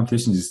 But that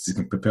competition just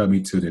propelled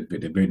me to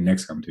the very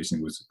next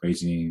competition, was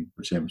Beijing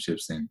for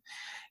championships, and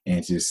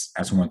just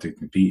I just wanted to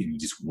compete and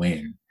just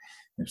win.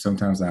 And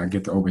sometimes I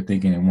get to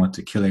overthinking and want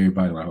to kill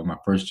everybody on my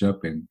first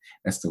jump, and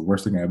that's the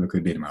worst thing I ever could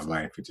have did in my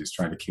life. Is just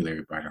try to kill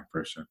everybody on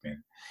first jump, and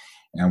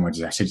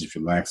I should just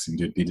relax and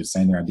did the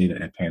same thing I did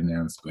at Pan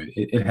Am's. But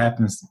it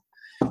happens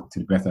to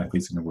the best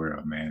athletes in the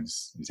world, man.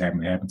 It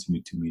happened to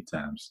me too many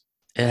times.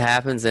 It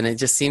happens, and it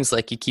just seems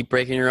like you keep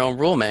breaking your own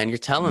rule, man. You're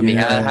telling me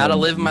how Yeah, to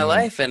live my yeah,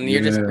 life, and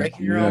you're just yeah,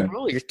 breaking your own yeah.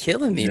 rule. You're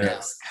killing me now.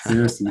 Yes,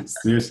 seriously,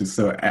 seriously.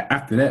 So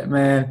after that,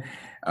 man,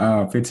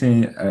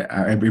 15,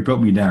 it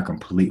broke me down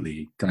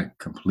completely, like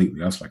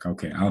completely. I was like,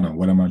 okay, I don't know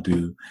what I'm gonna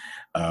do.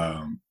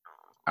 Um,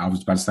 I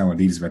was about to sign with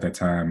Adidas at that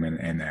time,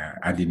 and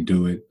I didn't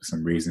do it for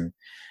some reason.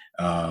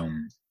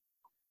 Um,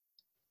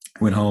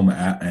 Went home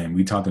and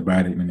we talked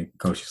about it, and the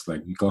coach was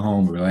like, "You go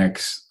home,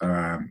 relax."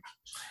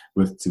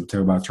 With to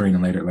tell about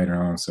training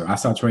later on. So I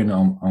started training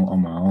on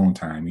my own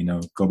time.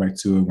 Go back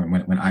to it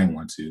when I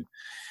want to.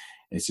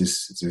 It's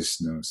just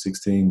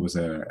 16 was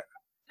a.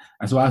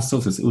 That's why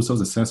it was so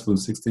successful at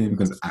 16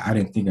 because I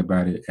didn't think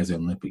about it as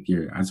an Olympic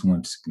year. I just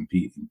wanted to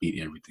compete and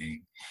beat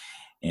everything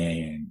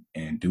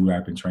and do what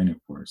I've been training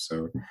for.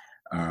 So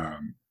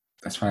um,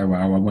 that's probably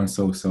why I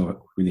wasn't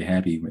so really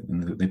happy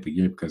in the Olympic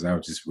year because I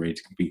was just ready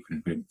to compete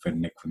for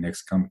the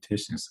next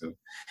competition. So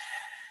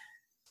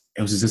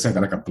it was just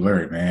like a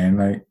blur, man.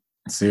 Like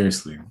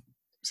seriously,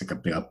 it's like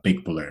a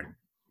big blur.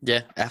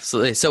 Yeah,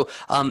 absolutely. So,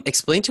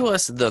 explain to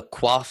us the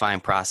qualifying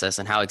process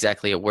and how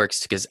exactly it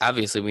works, because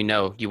obviously we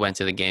know you went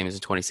to the games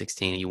in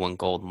 2016 and you won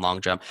gold in long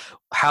jump.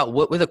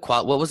 What was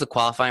the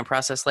qualifying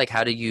process like?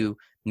 How do you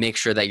make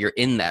sure that you're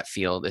in that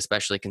field,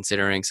 especially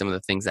considering some of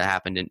the things that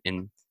happened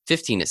in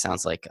 15? It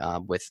sounds like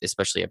with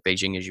especially at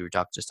Beijing, as you were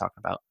just talking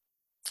about.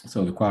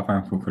 So the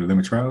qualifying for the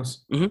limit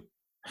trials. Hmm.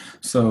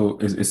 So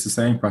it's the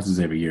same process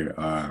every year.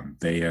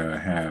 They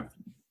have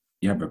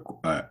you have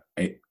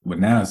well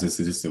now it's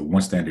just a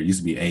one standard. It used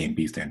to be A and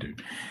B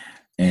standard,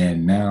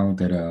 and now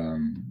that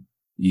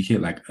you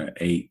hit like a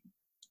eight,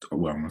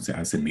 well I'm gonna say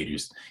I said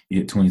meters, you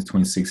hit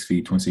 26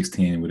 feet,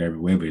 2610,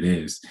 whatever it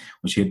is.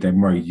 Once you hit that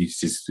mark, you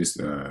just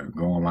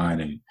go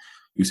online and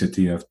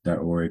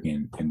USATF.org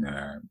and put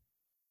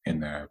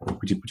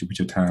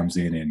your times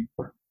in and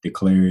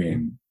declare it,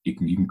 and you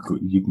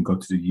can go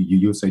to the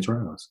USA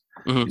trials.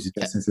 Hmm. It's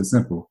just that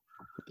simple.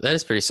 That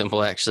is pretty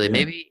simple, actually. Yeah.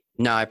 Maybe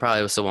no, I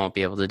probably still won't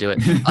be able to do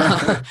it.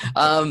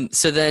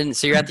 So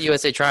you're at the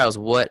USA trials.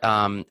 What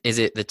is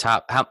it? The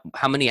top?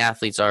 How many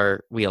athletes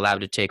are we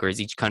allowed to take, or is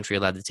each country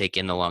allowed to take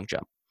in the long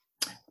jump?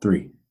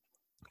 3.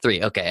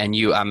 Three. Okay, and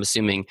I'm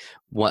assuming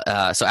what?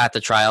 So at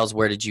the trials,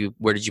 where did you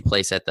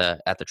place at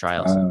the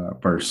trials?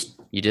 First.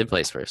 You did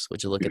place first.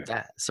 Would you look Yeah. at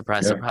that?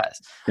 Surprise, Yeah. surprise.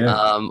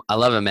 Yeah. I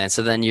love it, man.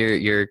 So then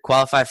you're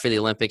qualified for the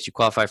Olympics. You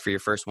qualified for your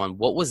first one.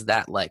 What was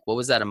that like? What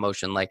was that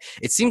emotion like?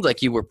 It seemed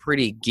like you were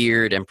pretty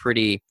geared and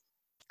pretty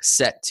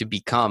set to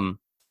become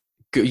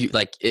good.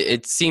 Like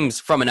it seems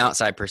from an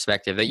outside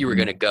perspective that you were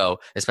going to go,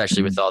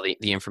 especially with all the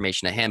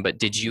information at hand.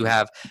 But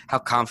how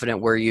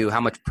confident were you?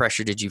 How much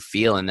pressure did you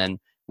feel? And then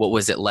what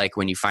was it like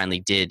when you finally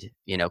did,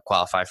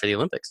 qualify for the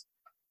Olympics?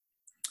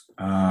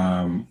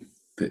 Um,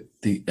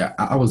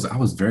 I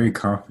was very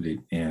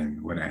confident in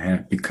what I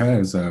had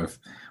because of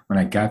when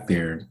I got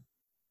there,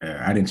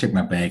 I didn't check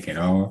my bag at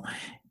all,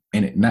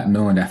 and not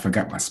knowing that I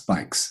forgot my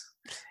spikes,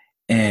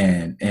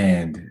 and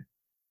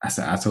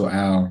I told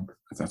Al,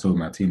 I told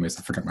my teammates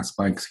I forgot my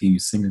spikes. He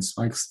was sending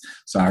spikes,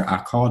 so I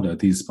called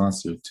these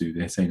sponsor to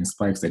they saying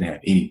spikes. They didn't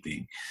have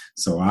anything,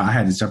 so I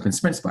had to jump in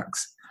sprint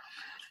spikes.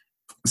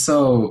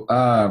 So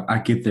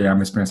I get there, I'm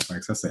in sprint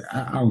spikes. I said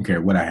I don't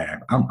care what I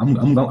have. I'm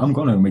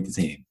going to make the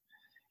team.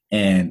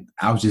 And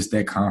I was just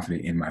that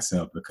confident in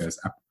myself because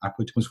I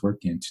put too much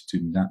work in to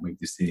not make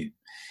this team.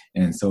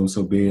 And so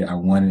be it. I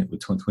won it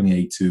with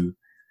 28-2.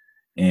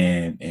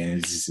 And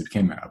it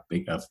became a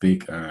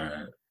big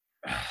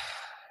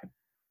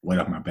weight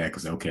off my back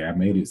because, okay, I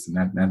made it. So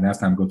now it's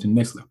time to go to the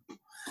next level.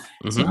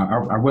 So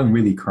Hmm. I wasn't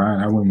really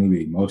crying. I wasn't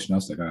really emotional. I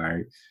was like, all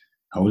right,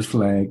 hold his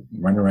flag,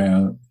 run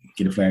around,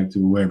 get a flag to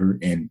whoever,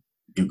 and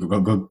go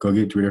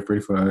get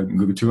ready for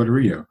go to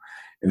Rio.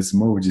 It's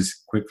more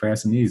just quick,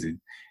 fast, and easy.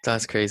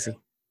 That's crazy.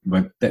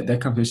 But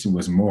that competition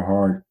was more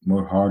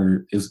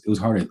harder. It was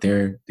harder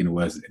there than it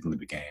was at the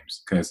Olympic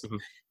Games Hmm.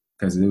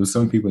 because there was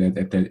some people at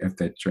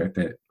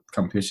that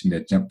competition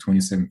that jumped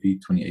 27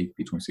 feet, 28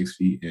 feet, 26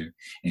 feet,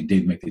 and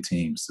didn't make the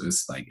team. So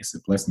it's like it's a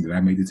blessing that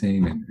I made the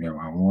team and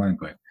I won.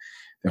 But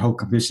the whole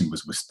competition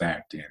was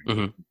stacked and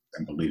Hmm.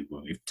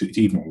 unbelievable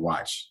to even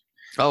watch.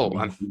 Oh,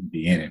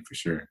 Be in it for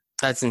sure.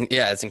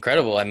 yeah, it's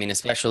incredible. I mean,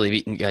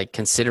 especially like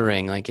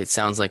considering like it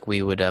sounds like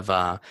we would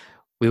have.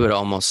 we would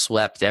almost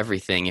swept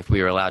everything if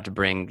we were allowed to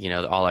bring,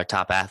 all our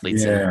top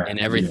athletes Yeah, and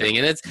yeah, everything.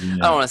 And I don't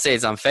yeah, want to say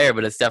it's unfair,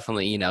 but it's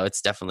definitely,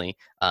 it's definitely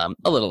a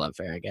little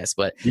unfair, I guess.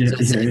 But yeah, so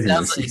yeah. it It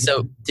sounds is. like,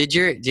 so did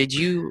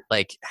you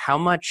like how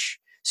much,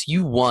 so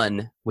you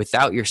won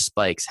without your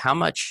spikes. How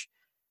much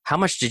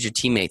did your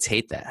teammates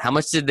hate that? How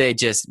much did they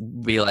just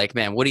be like,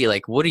 man, what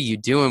are you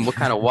doing? What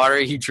kind of water are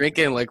you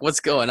drinking? Like, what's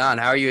going on?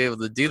 How are you able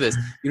to do this?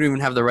 You don't even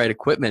have the right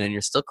equipment and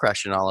you're still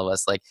crushing all of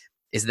us. Like,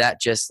 is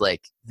that just like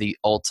the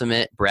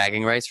ultimate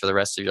bragging rights for the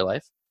rest of your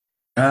life?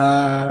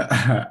 Uh,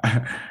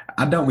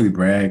 I don't really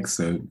brag,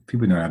 so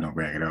people know I don't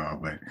brag at all.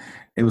 But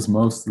it was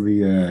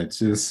mostly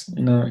just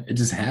it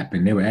just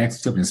happened. They were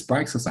asking to up in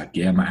spikes. I was like,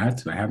 yeah, I might have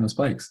to. I have no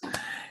spikes.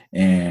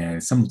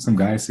 And some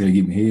guys said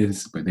give me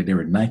his, but they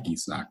were Nike,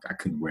 so I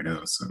couldn't wear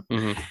those. So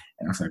Hmm.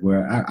 and I was like,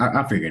 well,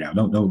 I figured it out.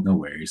 No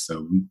worries.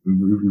 So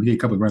we did a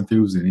couple of run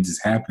throughs, and it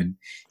just happened.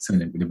 So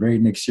the very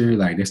next year,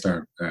 like they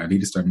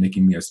just started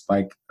making me a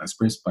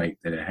sprint spike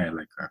that it had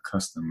like a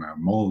custom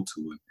mold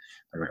to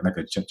it, like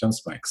a jump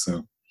spike.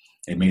 So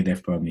they made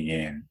that for me,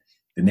 and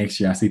the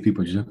next year I see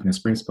people jumping in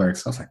sprint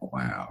spikes. So I was like,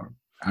 wow.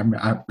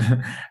 I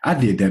I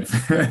did that.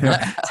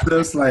 So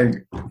it's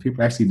like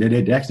people actually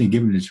they're actually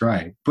giving it a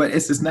try, but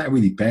it's not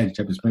really bad to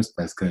jump in sprint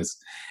spikes because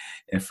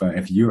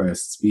if you're a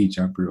speed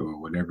jumper or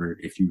whatever,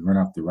 if you run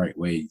off the right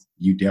way,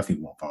 you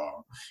definitely won't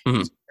fall.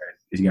 Hmm.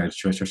 You got to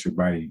trust your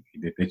body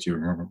that you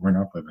run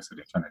off of it, so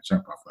they're trying to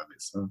jump off of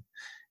it. So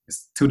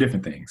it's two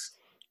different things.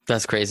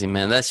 That's crazy,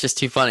 man. That's just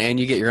too funny. And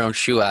you get your own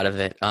shoe out of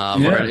it, or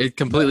Yeah, a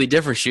completely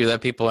different shoe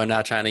that people are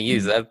not trying to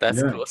use. That's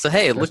yeah, cool. So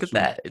hey, that's look at true.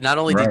 that. Not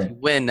only did Right, you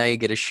win, now you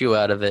get a shoe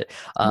out of it.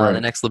 The right,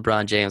 next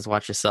LeBron James.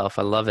 Watch yourself.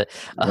 I love it.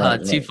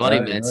 right, Too right, funny,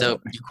 right, man. right. So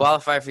you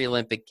qualify for the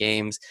Olympic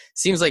Games.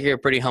 Seems like you're a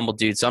pretty humble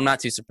dude. So I'm not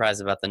too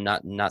surprised about the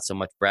not so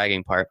much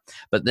bragging part.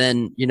 But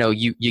then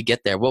you get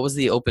there. What was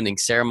the opening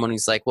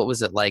ceremonies like? What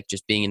was it like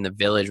just being in the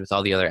village with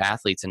all the other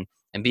athletes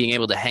and being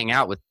able to hang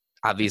out with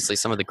obviously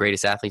some of the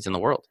greatest athletes in the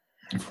world?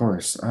 Of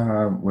course.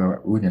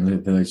 Well, we didn't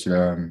live village.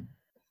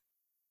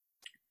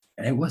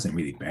 It wasn't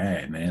really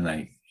bad, man.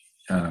 Like,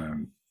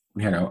 um,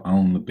 we had our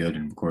own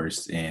building, of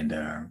course, and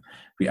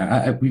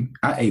I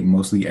ate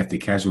mostly at the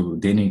casual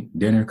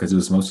dinner because it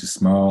was mostly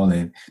small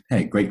and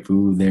had great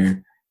food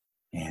there,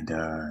 and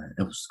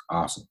it was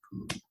awesome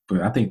food.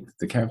 But I think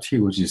the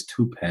cafeteria was just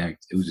too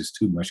packed. It was just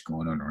too much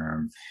going on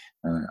around.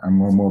 I'm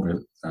more of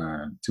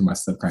a to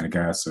myself kind of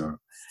guy, so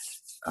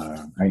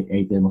I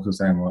ate there most of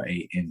the time. I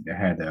ate and they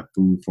had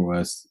food for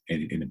us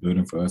in the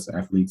building for us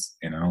athletes,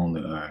 and our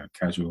own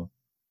casual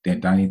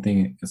dining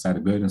thing inside the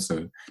building.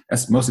 So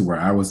that's mostly where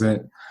I was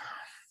at.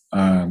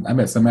 I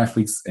met some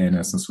athletes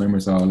and some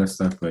swimmers, all that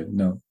stuff, but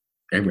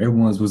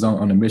everyone was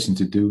on a mission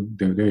to do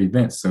their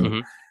events. So, Hmm.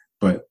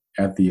 but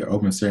at the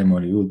open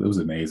ceremony, it was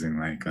amazing.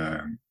 Like,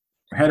 I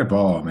had a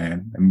ball,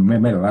 man. I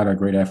met a lot of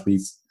great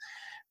athletes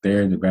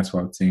there, the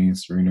basketball team,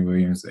 Serena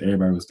Williams,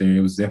 everybody was there.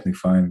 It was definitely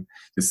fun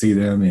to see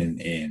them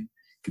and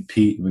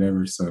compete,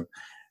 whatever. So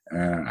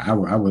I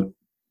would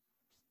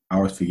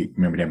always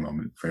remember that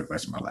moment for the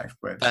rest of my life.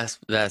 But That's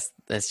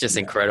just yeah,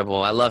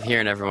 incredible. I love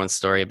hearing everyone's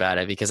story about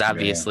it because yeah,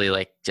 obviously,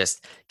 like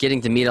just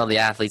getting to meet all the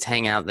athletes,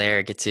 hang out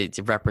there, get to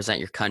represent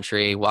your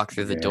country, walk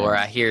through the door.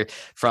 yeah, I hear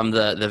from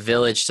the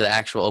village to the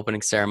actual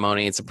opening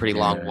ceremony, it's a pretty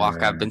long walk.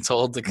 I've yeah, been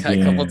told a couple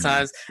yeah.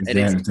 times. It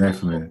takes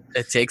Definitely.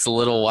 a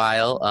little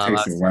while, It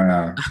takes a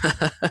while.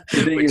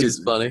 The thing which is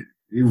is, funny.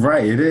 you're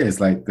right, it is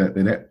like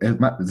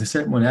the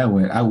ceremony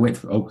I went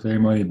for open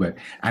ceremony, but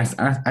I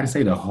didn't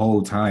say the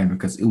whole time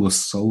because it was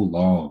so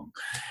long.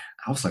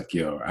 I was like,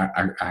 yo,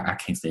 I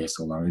can't stay here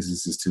so long. This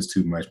is just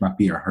too much. My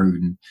feet are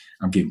hurting.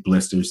 I'm getting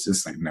blisters.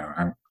 It's like, no,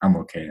 I'm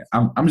okay.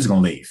 I'm just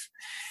gonna leave.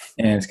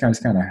 And it's kind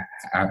of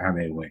how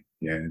they went.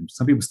 Yeah, and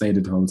some people stayed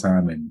there the whole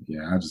time, and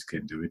yeah, I just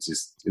couldn't do it.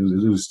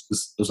 It was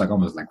like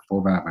almost like 4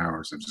 or 5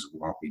 hours of just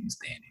walking and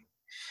standing.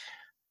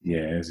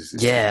 Yeah, it's too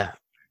much. Yeah.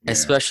 Yeah,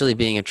 Especially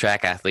being a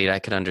track athlete, I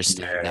could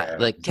understand that. yeah,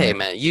 Like, hey, yeah,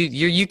 man,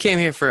 you came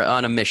here for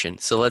on a mission,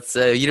 so let's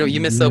you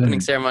miss the yeah,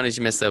 opening ceremonies,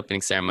 you miss the opening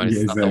ceremonies.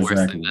 yeah, It's not the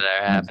worst thing exactly. that ever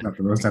It's happened. not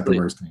the, it's not the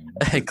worst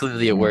thing.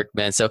 Clearly it worked,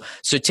 man. So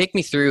take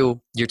me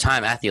through your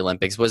time at the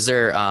Olympics. Was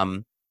there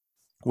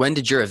when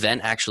did your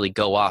event actually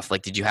go off?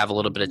 Like did you have a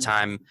little bit of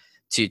time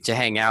to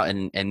hang out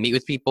and meet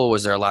with people?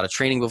 Was there a lot of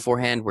training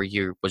beforehand? Was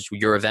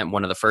your event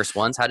one of the first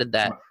ones? How did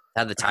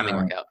the timing Uh,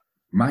 work out?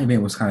 my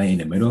event was kind of in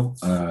the middle,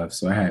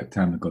 so I had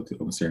time to go to the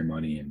open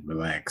ceremony and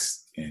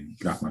relax and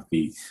get off my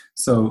feet.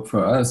 So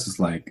for us, it's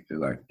like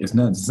it's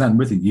not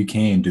really you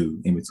can do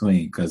in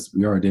between because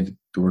we already did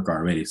the work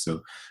already.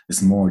 So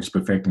it's more just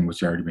perfecting what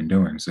you already been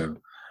doing. So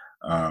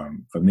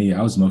for me,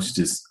 I was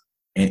mostly just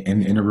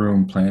in the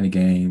room playing the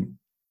game,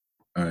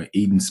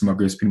 eating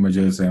Smuckers, peanut butter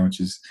jelly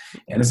sandwiches,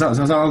 and that's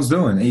all I was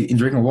doing, and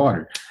drinking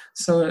water.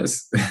 So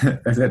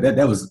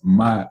that was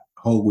my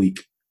whole week,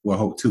 well,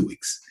 whole 2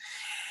 weeks,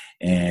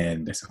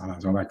 and that's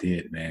all I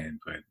did, man.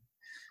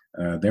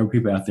 But there were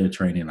people out there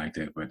training like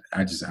that, but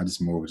I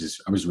just more was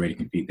just I was ready to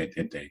compete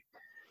that day,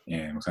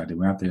 and once I did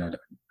went out there,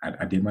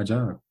 I did my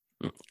job.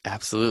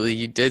 Absolutely,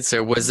 you did,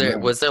 sir. Was there Yeah.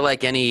 was there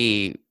like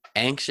any?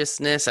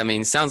 anxiousness? I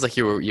mean, it sounds like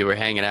you were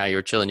hanging out, you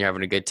were chilling, you're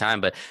having a good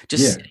time, but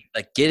just Yeah.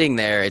 like getting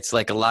there, it's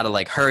like a lot of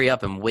like hurry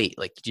up and wait.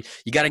 Like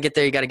you got to get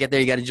there, you got to get there,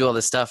 you got to do all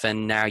this stuff,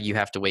 and now you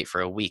have to wait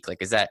for a week. Like,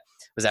 was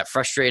that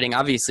frustrating?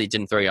 Obviously, it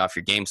didn't throw you off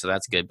your game, so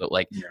that's good. But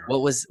like, Yeah.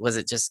 what was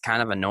it just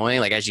kind of annoying?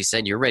 Like as you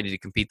said, you're ready to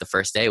compete the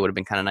first day. It would have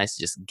been kind of nice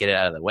to just get it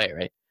out of the way,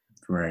 right?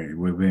 Right.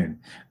 Within.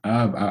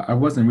 I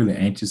wasn't really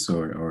anxious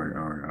or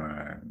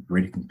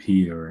ready to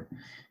compete, or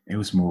it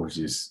was more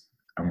just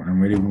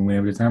I'm ready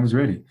whenever the time is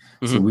ready.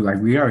 So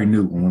Hmm. we already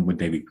knew when what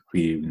day we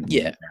competed and we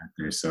Yeah. got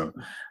there. So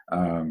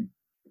um,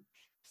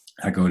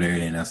 I go there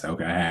and I say,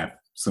 okay, I have.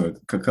 So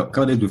a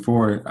couple days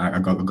before, I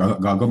go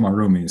to my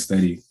room and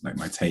study like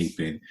my tape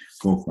and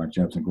go over my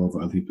jumps and go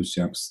over other people's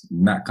jumps,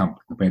 not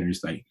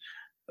competitors like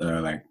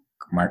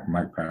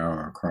Mike Powell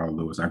or Carl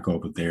Lewis. I go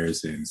over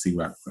theirs and see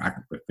what I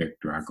can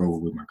perfect, or I go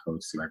with my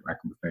coach see like I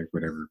can perfect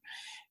whatever.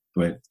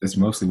 But that's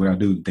mostly what I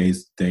do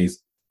days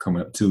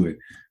coming up to it.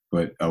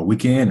 But a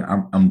weekend,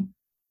 I'm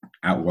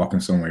out walking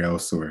somewhere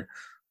else or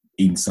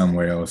eating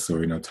somewhere else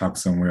or talking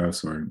somewhere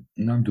else or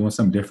I'm doing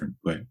something different.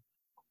 But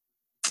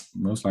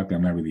most likely,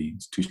 I'm not really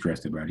too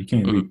stressed about it.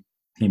 You Hmm.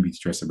 can't be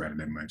stressed about it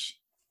that much.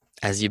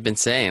 As you've been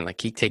saying,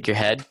 like you take your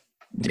head,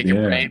 take your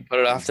Yeah, brain, put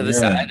it off to the yeah.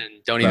 side,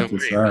 and don't even About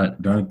worry about it.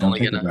 decide. Don't Only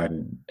think gonna about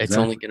it. it's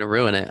only Exactly. gonna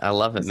ruin it. I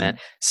love it, That's man. it.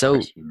 For So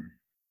sure.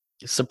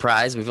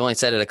 surprise, we've only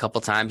said it a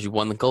couple times. You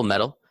won the gold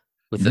medal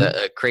with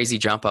Mm-hmm. a crazy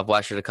jump. I've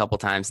watched it a couple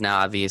times now.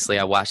 Obviously,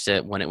 I watched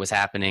it when it was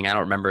happening. I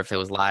don't remember if it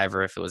was live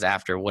or if it was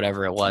after,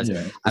 whatever it was.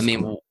 Yeah, I it's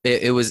mean, cool.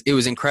 it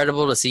was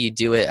incredible to see you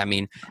do it. I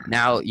mean,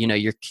 now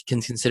you can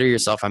consider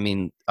yourself. I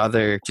mean,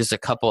 other just a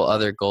couple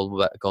other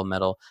gold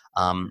medal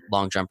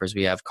long jumpers.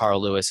 We have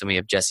Carl Lewis and we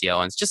have Jesse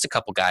Owens. Just a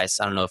couple guys.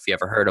 I don't know if you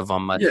ever heard of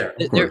them. Yeah, of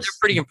They're course.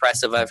 pretty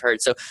impressive. I've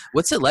heard. So,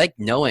 what's it like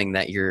knowing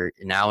that you're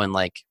now in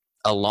like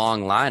a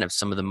long line of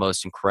some of the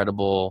most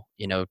incredible,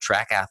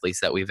 track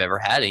athletes that we've ever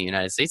had in the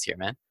United States here,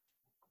 man.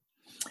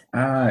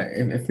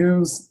 It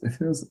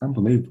feels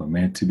unbelievable,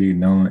 man, to be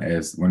known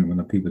as one of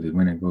the people that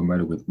win a gold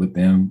medal with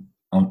them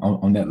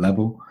on that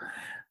level.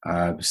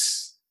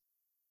 It's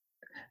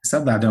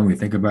something I don't really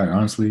think about,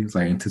 honestly. It's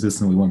like until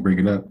this we won't bring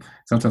it up.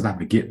 Sometimes I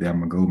forget that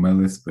I'm a gold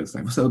medalist, but it's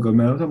like, what's up, gold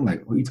medalist? I'm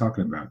like, what are you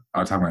talking about?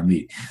 I'm talking about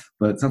me.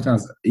 But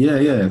sometimes,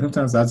 yeah.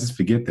 Sometimes I just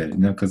forget that,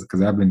 because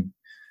I've been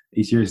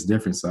each year is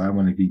different, so I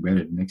want to be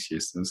better next year.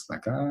 So it's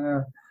like,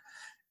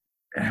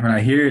 when I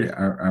hear it,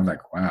 I'm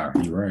like, wow,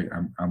 you're right.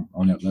 I'm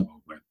on that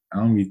level, but I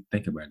don't really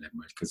think about it that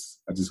much because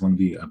I just want to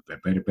be a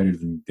better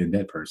than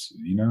that person.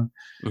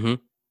 Hmm.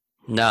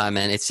 No,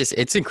 man,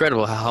 it's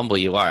incredible how humble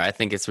you are. I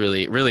think it's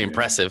really really Yeah,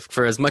 impressive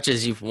for as much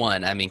as you've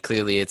won. I mean,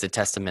 clearly it's a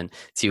testament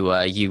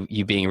to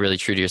you being really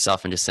true to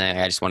yourself and just saying,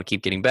 I just want to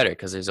keep getting better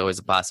because there's always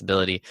a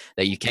possibility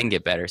that you can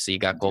get better. So you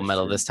got gold that's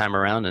medal true. this time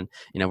around, and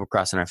we're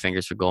crossing our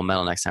fingers for gold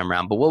medal next time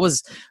around. But what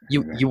was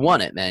you Exactly.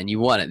 won it, man? You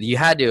won it. You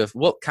had to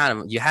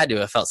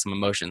have felt some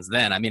emotions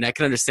then. I mean, I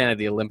can understand at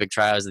the Olympic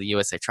trials, the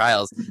USA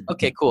trials.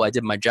 Okay, cool, I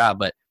did my job,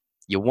 but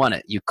you won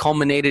it. You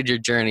culminated your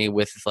journey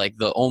with like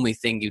the only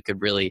thing you could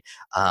really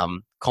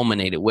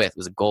culminated with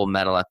was a gold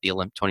medal at the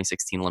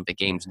 2016 Olympic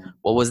Games.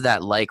 What was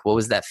that like? What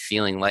was that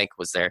feeling like?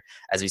 Was there,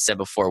 as we said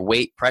before,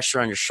 weight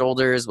pressure on your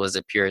shoulders? Was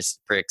it pure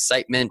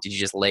excitement? Did you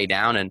just lay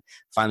down and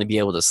finally be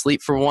able to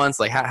sleep for once?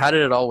 Like, how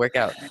did it all work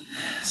out?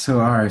 So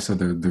all right, so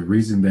the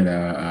reason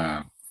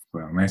that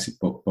well, I'm answering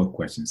both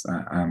questions.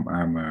 I'm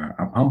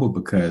humble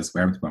because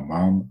what happened to my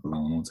mom a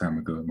long time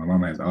ago. My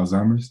mom has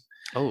Alzheimer's,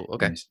 Oh,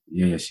 okay.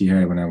 and she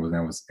had it when I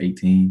was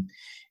 18,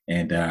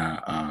 and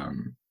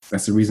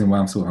that's the reason why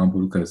I'm so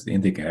humble because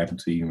anything can happen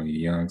to you when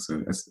you're young.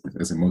 So that's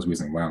the most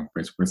reason why I'm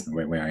person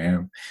the way I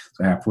am.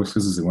 So I have four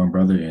sisters and one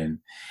brother, and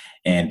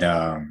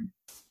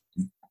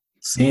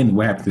seeing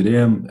what happened to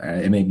them,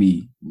 it made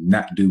me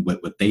not do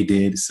what they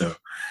did.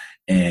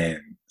 And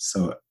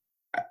so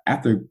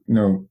after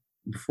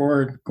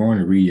before going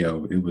to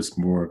Rio, it was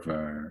more of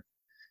a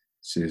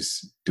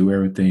just do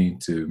everything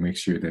to make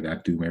sure that I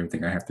do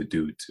everything I have to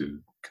do to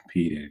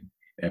compete and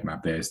at my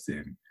best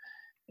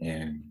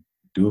and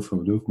do it for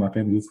my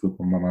family, do it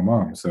for my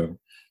mom. So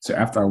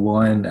after I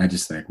won, I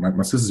just like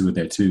my sisters were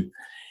there too,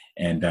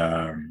 and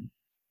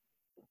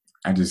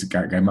I just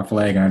got my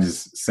flag and I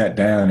just sat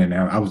down and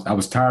I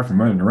was tired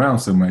from running around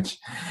so much.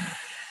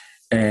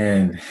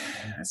 And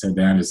I sat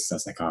down, I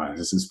was like, oh,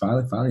 this is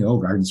finally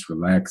over. I can just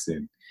relax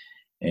and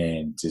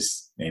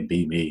just and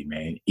be me,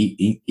 man.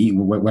 Eat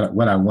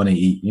what I want to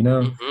eat.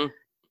 Hmm.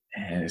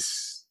 And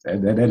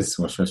that is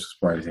one stressful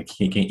part. Is that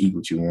you can't eat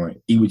what you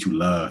want, eat what you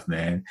love,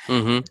 man.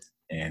 Hmm.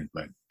 And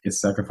but it's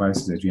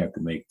sacrifices that you have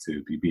to make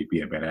to be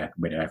a better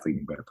athlete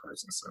and better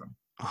person. So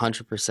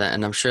 100%.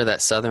 And I'm sure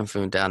that southern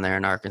food down there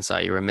in Arkansas,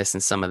 you were missing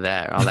some of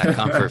that, all that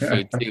comfort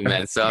food too,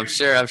 man. So I'm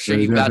sure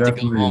you got to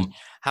go home, definitely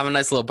have a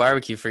nice little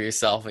barbecue for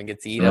yourself and get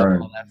to eat up right,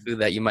 all that food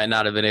that you might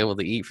not have been able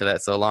to eat for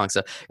that so long.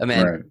 So,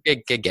 man, right.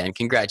 again,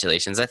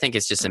 congratulations. I think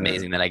it's just Uh,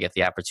 amazing that I get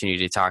the opportunity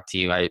to talk to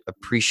you. I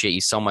appreciate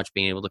you so much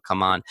being able to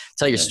come on,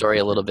 tell your yeah, story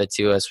a little appreciate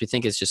it. bit to us. We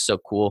think it's just so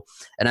cool.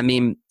 And I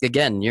mean,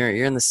 again, you're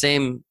in the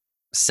same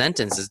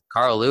sentence as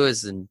Carl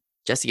Lewis and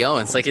Jesse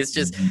Owens. Like it's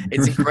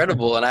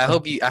incredible. And I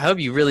hope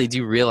you really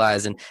do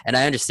realize, and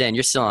I understand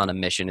you're still on a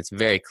mission. It's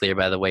very clear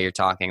by the way you're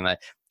talking. Like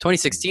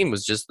 2016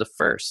 was just the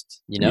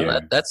first, Yeah,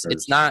 that's,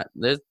 it's first.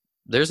 not,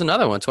 there's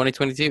another one,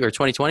 2022 or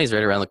 2020 is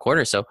right around the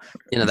corner. So,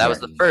 that was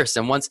the Exactly. first.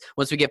 And once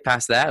we get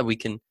past that, we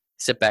can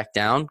sit back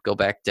down, go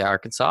back to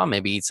Arkansas,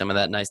 maybe eat some of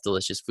that nice,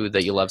 delicious food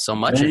that you love so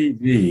much.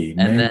 Maybe,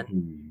 And then,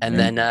 maybe, and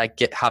maybe. then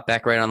get hop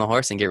back right on the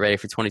horse and get ready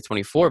for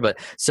 2024. But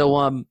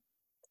so,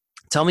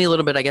 tell me a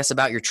little bit, I guess,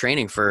 about your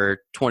training for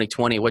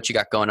 2020, what you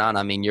got going on.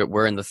 I mean,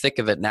 we're in the thick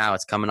of it now.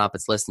 It's coming up.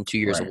 It's less than 2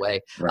 years Right,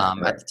 away right,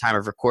 at right. the time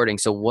of recording.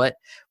 So what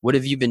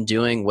have you been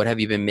doing? What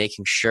have you been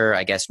making sure,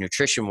 I guess,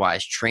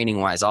 nutrition-wise,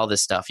 training-wise, all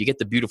this stuff? You get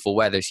the beautiful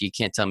weather, so you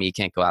can't tell me you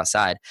can't go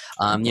outside.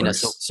 Of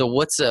So course. so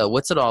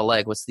what's it all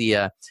like? What's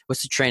the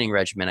training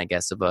regimen, I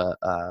guess, of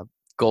a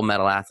gold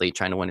medal athlete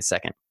trying to win a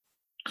second?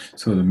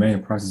 So the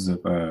main process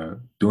of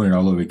doing it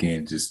all over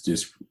again, just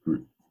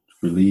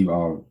relieve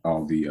all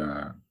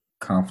the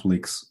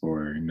conflicts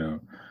or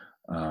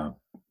uh,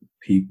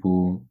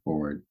 people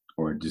or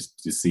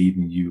just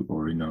deceiving you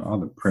or all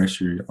the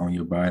pressure on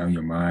your body, on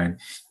your mind.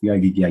 You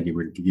gotta get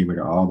rid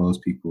of all those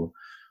people,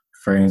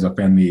 friends or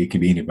family. It can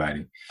be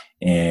anybody,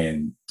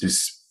 and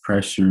just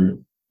pressure,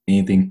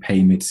 anything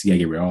payments. You gotta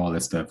get rid of all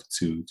that stuff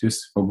to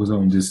just focus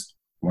on just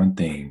one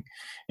thing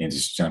and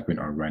just jumping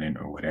or running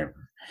or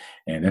whatever.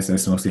 And that's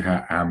mostly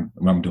how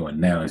what I'm doing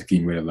now is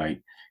getting rid of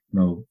like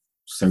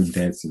certain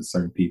debts and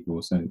certain people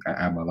so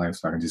out of my life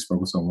so I can just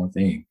focus on one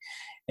thing.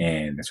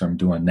 And that's what I'm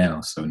doing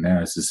now. So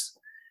now it's just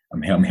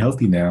I'm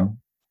healthy now,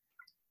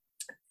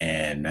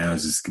 and now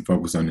it's just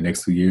focus on the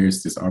next 2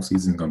 years. This off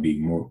season is gonna be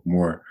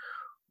more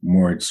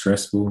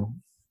stressful.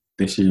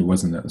 This year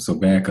wasn't so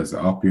bad because the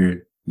off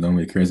period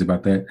nobody cares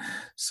about that.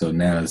 So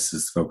now it's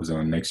just focus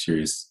on next year.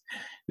 It's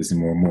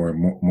more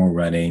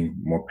running,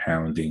 more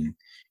pounding.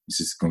 It's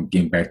just going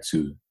getting back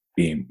to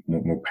being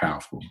more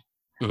powerful.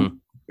 Mhm.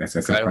 That's the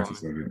Incredible,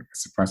 process man. of it.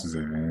 That's the process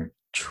of it, man.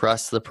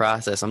 Trust the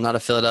process. I'm not a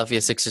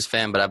Philadelphia Sixers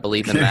fan, but I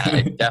believe in that.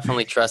 I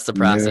definitely trust the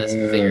process.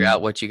 Figure Yeah,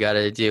 out what you got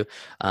to do,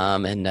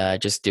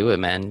 and just do it,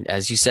 man.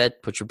 As you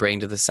said, put your brain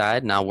to the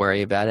side, not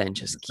worry about it, and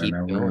just I'm keep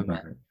not worried going,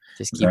 about man. it.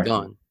 Just keep Exactly.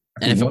 going.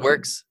 I And think if it one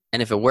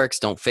thing works,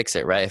 don't fix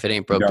it, right? If it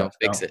ain't broke, don't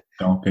fix it.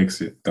 don't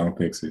fix it. Don't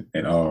fix it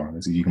at all.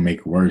 So you can make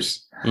it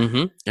worse.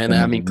 And Don't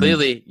I make it mean, worse.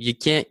 clearly, you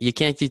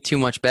can't do too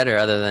much better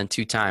other than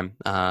 2 time.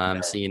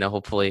 So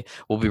hopefully,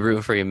 we'll be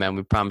rooting for you, man.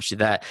 We promise you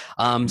that.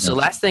 So No.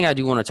 last thing I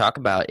do want to talk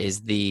about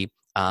is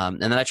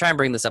and then I try and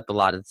bring this up a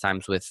lot of the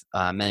times with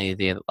many of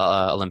the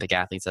Olympic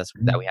athletes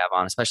that we have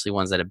on, especially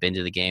ones that have been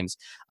to the games.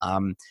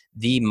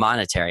 The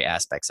monetary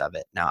aspects of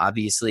it. Now,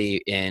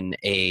 obviously, in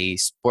a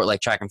sport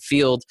like track and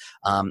field,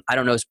 I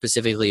don't know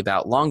specifically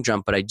about long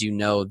jump, but I do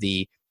know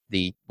the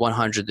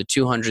 100, the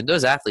 200,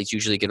 those athletes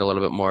usually get a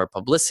little bit more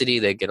publicity.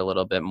 They get a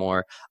little bit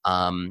more,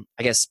 I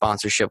guess,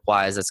 sponsorship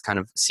wise. That's kind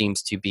of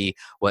seems to be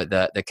what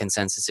the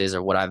consensus is,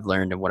 or what I've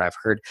learned and what I've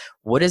heard.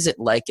 What is it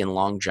like in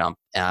long jump?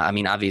 I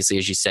mean, obviously,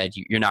 as you said,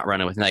 you're not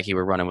running with Nike.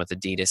 We're running with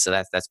Adidas, so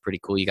that's pretty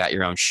cool. You got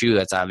your own shoe.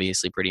 That's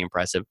obviously pretty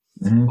impressive.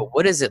 But Mhm.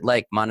 what is it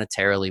like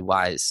monetarily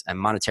wise and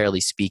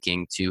monetarily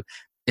speaking to,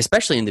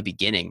 especially in the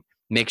beginning,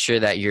 make sure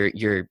that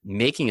you're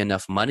making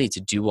enough money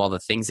to do all the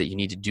things that you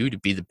need to do to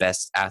be the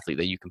best athlete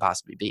that you can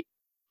possibly be?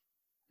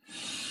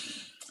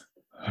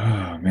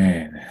 Oh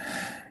man,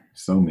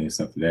 so many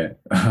stuff to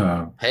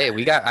that. Hey,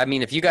 I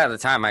mean, if you got the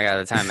time, I got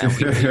the time, man.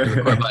 We can leave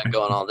the record button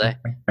going all day.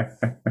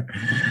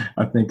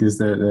 I think it's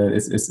that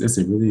it's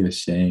a really a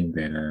shame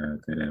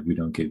that we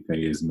don't get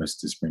paid as much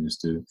as sprinters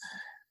do.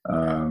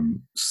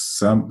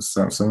 Some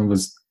of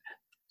us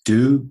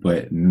do,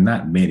 but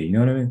not many. You know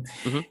what I mean?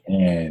 Hmm.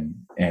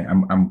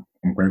 And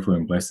I'm grateful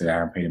and blessed that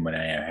I'm paid the money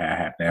I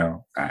have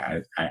now.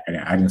 I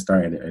didn't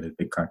start at a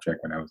big contract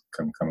when I was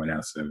coming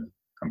out, so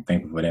I'm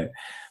thankful for that.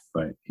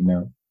 But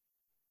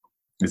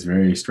it's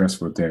very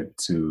stressful that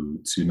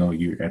to know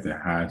you're at the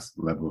highest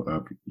level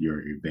of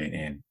your event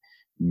and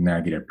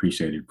not get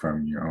appreciated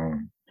from your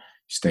own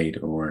state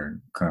or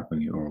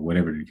company or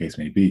whatever the case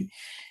may be.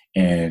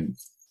 And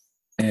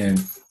and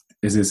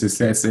it's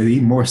sad. It's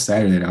even more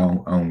sad that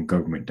our own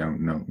government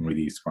don't know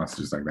really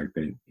sponsors like that.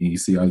 And you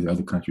see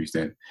other countries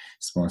that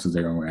sponsor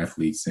their own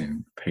athletes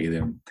and pay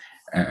them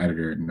out of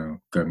their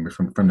government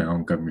from their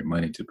own government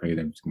money to pay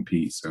them to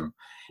compete. So,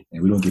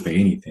 and we don't get paid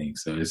anything.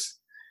 So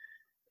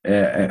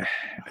uh,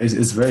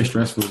 it's very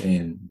stressful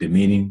and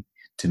demeaning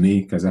to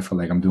me because I feel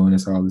like I'm doing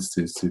all this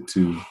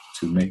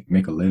to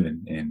make a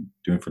living and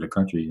doing it for the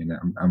country, and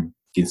I'm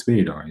getting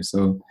spitted on.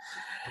 So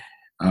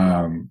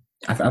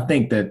I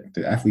think that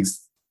the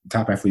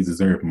top athletes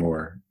deserve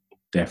more.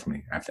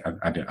 Definitely,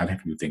 I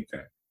definitely think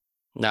that.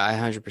 No,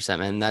 100%,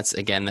 man. That's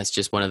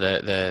just one of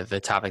the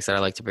topics that I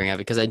like to bring up,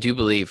 because I do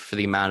believe for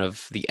the amount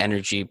of the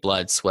energy,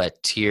 blood,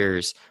 sweat,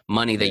 tears,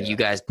 money that you Yeah,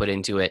 guys put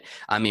into it.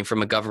 I mean,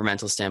 from a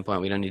governmental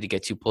standpoint, we don't need to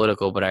get too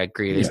political, but I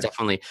agree. yeah, There's of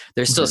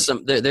still course,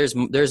 some,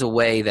 there's a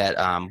way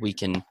that we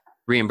can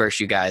reimburse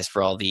you guys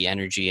for all the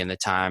energy and the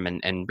time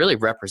and really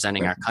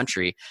representing our exactly,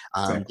 country.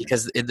 exactly.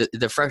 Because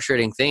the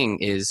frustrating thing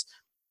is,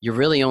 you're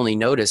really only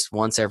noticed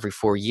once every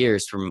 4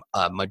 years from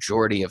a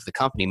majority of the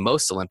company.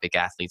 Most Olympic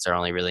athletes are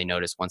only really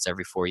noticed once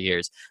every 4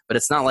 years, but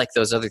it's not like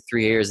those other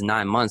 3 years,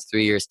 9 months,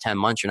 3 years, 10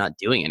 months, you're not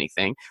doing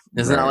anything.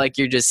 It's not Right. like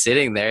you're just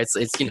sitting there. It's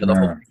the whole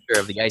No, picture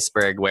of the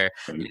iceberg where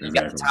you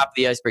got the exactly. top of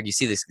the iceberg, you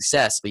see the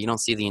success, but you don't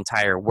see the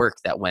entire work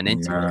that went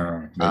into it.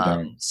 No, they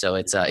don't. So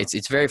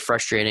it's very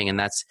frustrating, and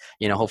that's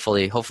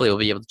hopefully we'll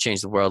be able to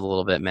change the world a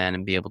little bit, man,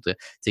 and be able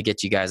to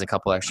get you guys a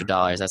couple extra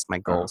dollars. That's my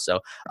goal. Uh, So,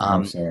 I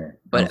hope so. I hope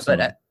but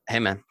so. hey,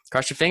 man,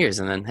 cross your fingers,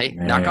 and then hey,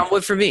 knock Yeah, on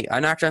wood for me. I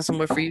knocked on some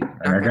wood for you.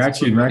 I Knock on some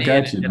got wood you. for I me,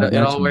 and got you. I it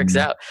got all you, works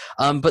man.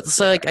 out. But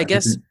so like I I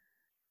guess think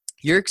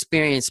your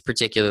experience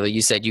particularly,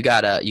 you said you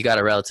got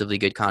a relatively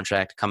good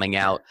contract coming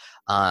out.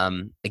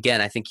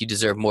 Again, I think you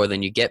deserve more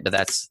than you get, but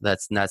that's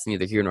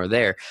neither here nor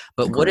there.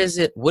 But of course.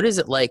 what is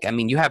it like? I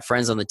mean, you have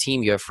friends on the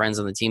team, you have friends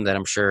on the team that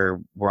I'm sure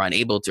were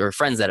unable to, or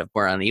friends that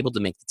were unable to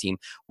make the team.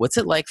 What's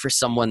it like for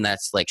someone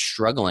that's like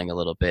struggling a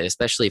little bit,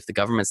 especially if the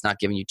government's not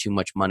giving you too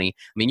much money?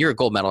 I mean, you're a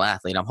gold medal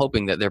athlete. I'm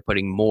hoping that they're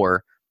putting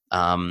more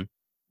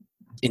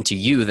into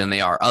you than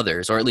they are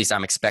others, or at least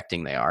I'm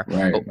expecting they are.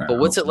 Right. I But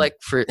what's hope it so. like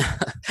for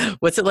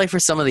what's it like for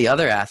some of the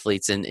other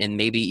athletes and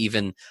maybe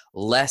even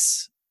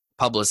less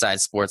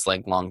publicized sports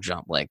like long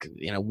jump? Like,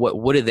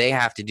 what do they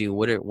have to do?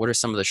 What are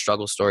some of the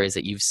struggle stories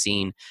that you've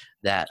seen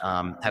that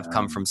have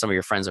come from Um, some of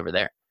your friends over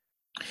there?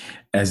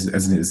 is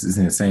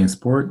in the same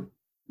sport,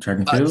 track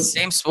and field.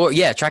 Same sport,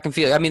 yeah, track and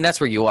field. I mean,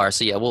 that's where you are.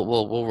 So yeah, we'll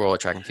roll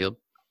with track and field.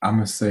 I'm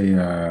gonna say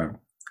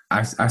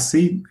I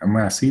see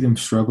when I see them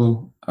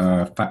struggle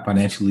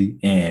financially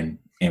and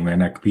when they're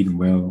not competing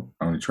well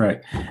on the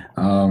track.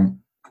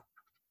 Um,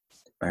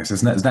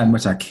 it's not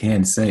much I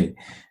can say.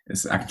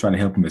 I can try to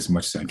help them as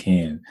much as I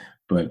can,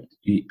 but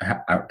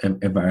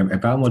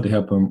if I want to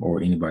help them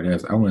or anybody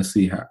else, I want to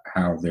see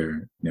how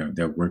they're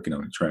working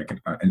on the track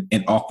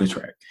and off the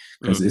track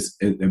because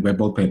Mhm. they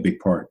both play a big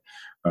part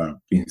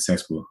being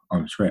successful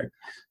on the track.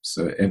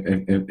 So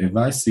if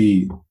I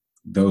see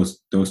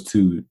those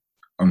two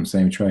on the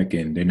same track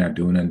and they're not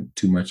doing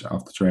too much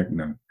off the track,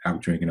 out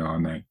drinking all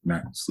night,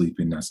 not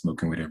sleeping, not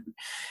smoking, whatever,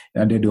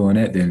 and they're doing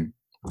that, then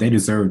they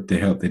deserve the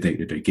help that they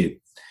get.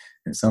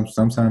 And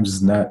sometimes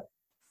it's not.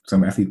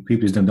 Some athlete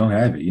people just don't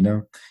have it. It's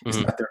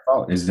Mhm. not their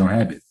fault. They just don't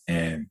have it,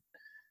 and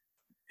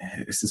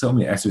it's so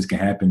many accidents can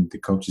happen. The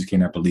coaches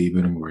cannot believe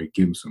in them, or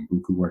give them some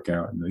buku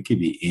workout. It could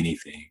be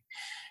anything.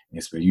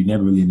 And so you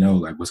never really know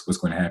like what's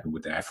going to happen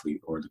with the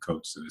athlete or the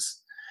coach.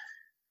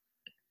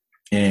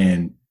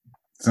 And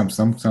some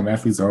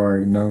athletes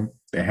are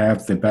they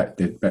have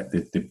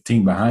the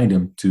team behind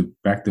them to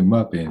back them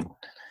up,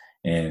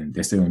 and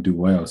they still don't do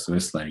well. So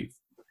it's like,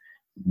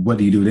 what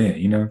do you do then?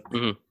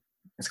 Mhm.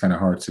 It's kind of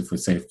hard to for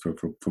safe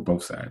for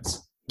both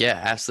sides. Yeah,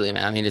 absolutely,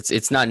 man. I mean,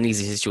 it's not an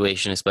easy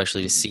situation,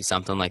 especially to see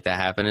something like that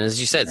happen. And as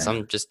you said, Yeah,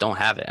 some just don't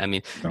have it. I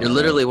mean, you're don't have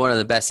literally one of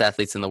the best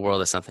athletes in the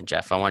world or something,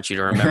 Jeff. I want you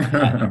to remember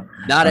that. it.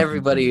 Not I appreciate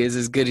everybody it. is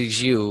as good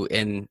as you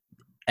in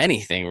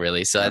anything,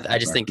 really. So I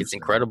just I think it's appreciate it.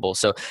 incredible.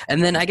 So,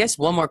 and then I guess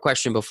one more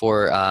question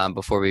before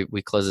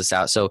we close this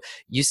out. So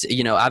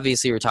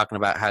obviously we're talking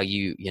about how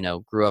you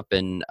grew up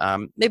in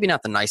maybe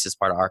not the nicest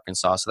part of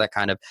Arkansas, so that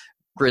kind of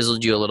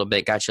grizzled you a little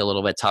bit, got you a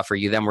little bit tougher.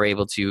 You then were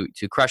able to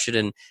crush it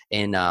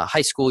in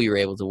high school. You were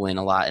able to win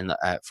a lot in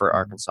for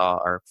Arkansas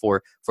or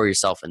for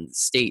yourself in the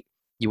state.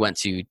 You went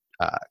to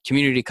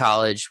community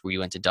college where you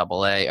went to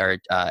Double A or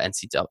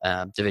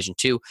Division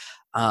two,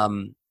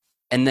 and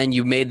then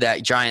you made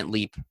that giant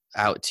leap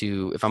out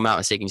to, if I'm not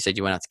mistaken, you said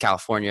you went out to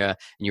California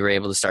and you were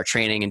able to start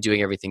training and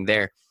doing everything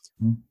there.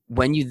 Mhm.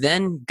 When you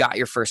then got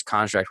your first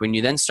contract, when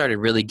you then started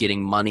really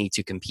getting money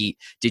to compete,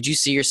 did you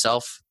see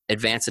yourself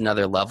advance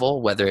another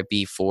level, whether it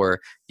be for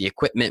the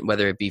equipment,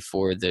 whether it be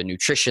for the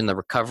nutrition, the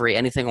recovery,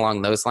 anything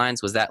along those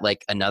lines? Was that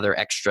like another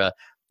extra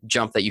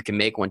jump that you can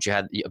make once you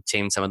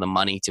obtained some of the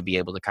money to be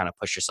able to kind of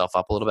push yourself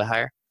up a little bit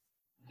higher?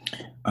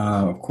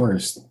 Of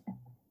course,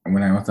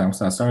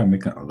 once I started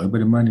making a little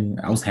bit of money,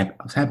 I was happy.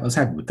 I was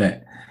happy with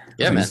that. I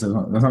Yeah, was like,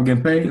 man. so as I'm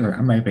getting paid,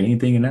 I might pay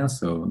anything now.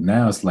 So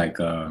now it's like,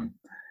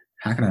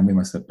 how can I make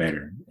myself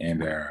better?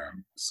 And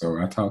so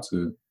I talked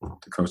to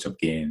the coach up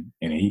again,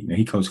 and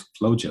he coached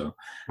FloJo.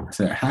 I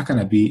said, how can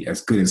I be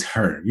as good as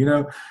her?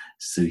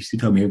 So she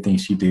told me everything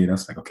she did. I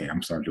was like, okay,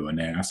 I'm start doing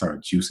that. I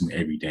started juicing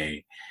every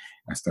day.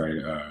 I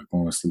started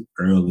going to sleep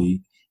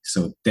early.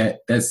 So that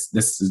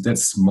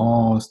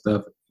small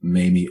stuff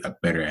made me a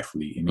better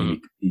athlete. It made Mhm. me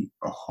compete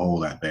a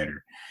whole lot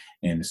better.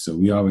 And so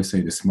we always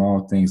say the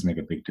small things make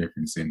a big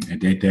difference, and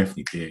they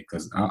definitely did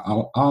because I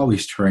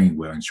always trained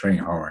well and trained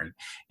hard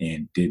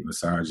and did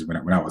massages when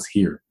I was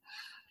here,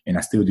 and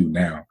I still do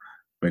now.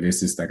 But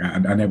it's just like I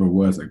never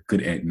was a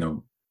good at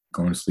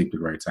going to sleep at the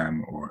right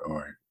time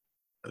or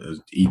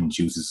eating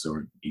juices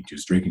or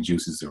just drinking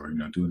juices or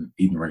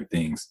eating the right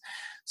things.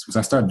 So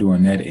I started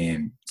doing that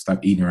and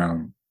stopped eating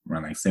around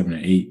like 7 or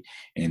 8,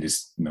 and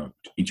just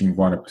you drink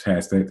water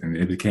past that, and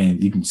it became,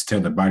 you can just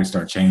tell the body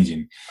start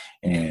changing,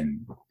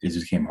 and it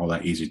just became a whole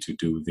lot easier to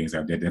do things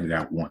that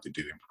I want to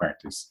do and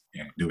practice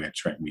and do at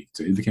track meet.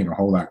 So it became a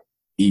whole lot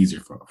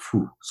easier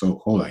so a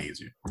whole lot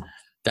easier.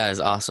 That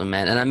is awesome,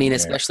 man. And I mean, Yeah,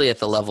 especially at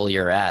the level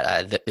you're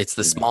at, it's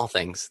the yeah, small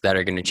things that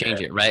are going to change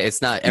yeah, it, right?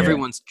 It's not yeah.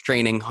 everyone's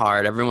training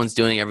hard, everyone's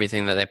doing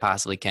everything that they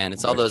possibly can.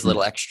 It's all That's those true.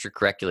 little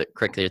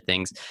extracurricular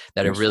things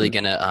that are That's really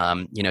true. going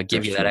to, give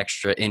That's you that true.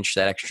 extra inch,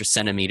 that extra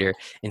centimeter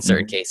in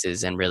certain Mhm.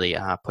 cases, and really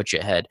put you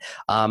ahead.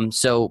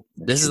 So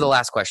That's this is the true.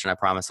 last question. I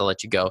promise I'll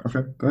let you go.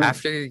 Okay, go ahead.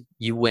 After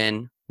you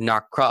win,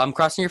 I'm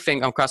crossing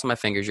I'm crossing my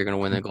fingers. You're going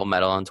to win the gold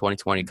medal in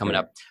 2020 coming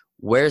Okay. up.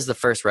 Where's the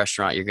first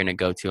restaurant you're going to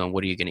go to, and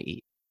what are you going to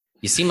eat?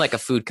 You seem like a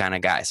food kind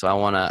of guy, so I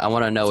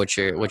wanna know what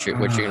you're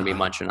gonna be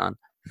munching Ah, on.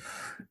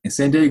 in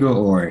San Diego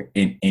or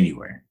in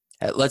anywhere.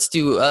 Let's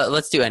do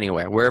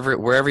anywhere,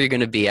 wherever you're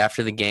gonna be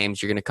after the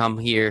games. You're gonna come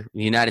here,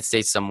 United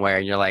States somewhere,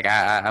 and you're like,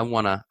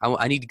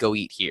 I need to go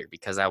eat here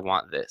because I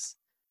want this.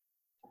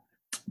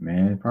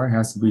 Man, it probably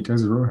has to be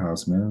Texas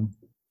Roadhouse, man.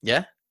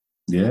 Yeah,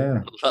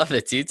 Yeah, love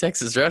it, dude.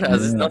 Texas Roadhouse.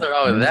 There's yeah, nothing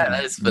wrong with that. yeah,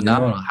 That is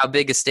phenomenal. yeah. How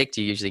big a steak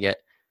do you usually get?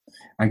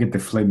 I get the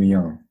filet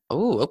mignon.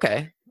 Oh,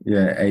 okay.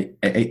 Yeah,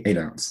 8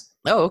 ounce.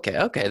 Oh, okay,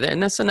 okay. Then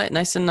that's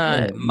nice and Yeah,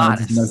 nice,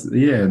 modest. nice,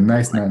 yeah,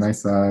 nice, nice, Nice.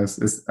 nice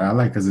size. I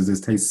like because it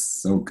just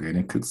tastes so good and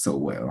it cooks so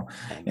well.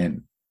 Hey, man.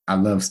 And I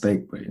love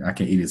steak, but I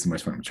can't eat it so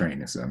much when I'm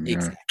training. So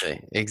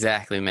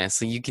Exactly, man.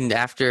 So you can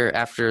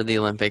after the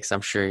Olympics, I'm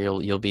sure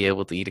you'll be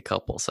able to eat a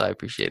couple. So I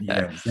appreciate that.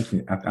 yeah,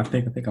 exactly. I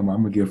think I'm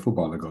gonna give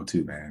football a go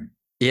too, man.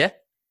 Yeah,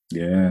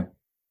 Yeah,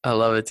 I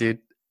love it, dude.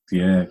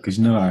 yeah, because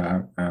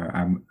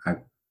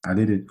I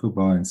did it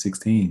football in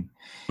 16,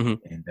 Hmm.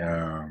 and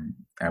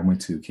I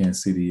went to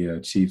Kansas City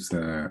Chiefs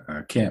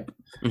camp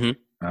Hmm.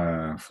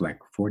 for like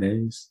 4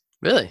 days.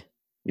 Really?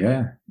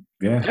 Yeah,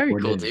 yeah, Very four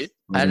cool, dude. days,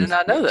 four I did days.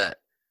 not know that.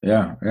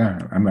 Yeah, yeah.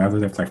 I was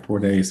there for like 4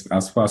 days. I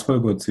was supposed to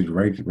go to the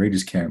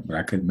Raiders camp, but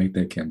I couldn't make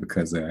that camp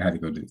because I had to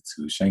go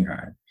to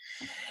Shanghai.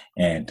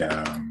 And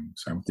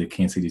so I went to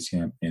Kansas City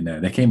camp, and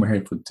they came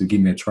here to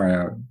give me a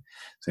tryout.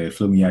 So they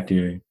flew me out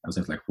there. I was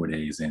there for like 4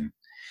 days, and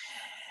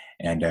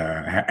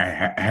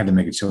I had to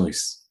make a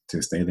choice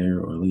to stay there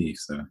or leave.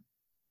 So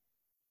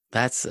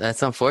That's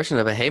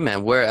unfortunate, but hey, man,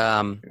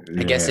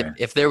 I guess if yeah,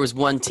 if there was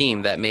one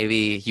team that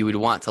maybe you would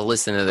want to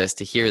listen to this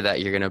to hear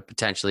that you're gonna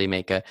potentially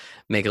make a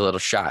little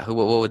shot,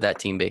 what would that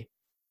team be?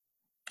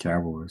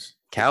 Cowboys,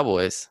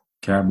 Cowboys.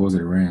 Cowboys or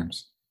the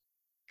Rams.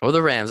 Oh,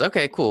 the Rams.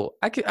 Okay, cool.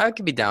 I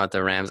could be down with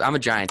the Rams. I'm a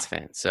Giants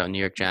fan, so New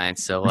York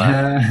Giants. So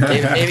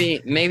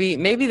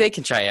maybe they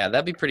can try out.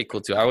 That'd be pretty cool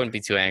too. I wouldn't be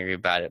too angry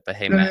about it. But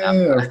hey, man,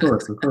 Yeah, of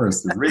course, of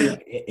course.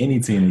 Really, any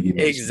team to give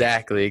me a chance.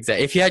 exactly,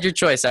 exactly. If you had your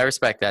choice, I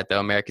respect that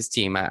though. America's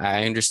team.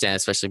 I understand,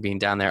 especially being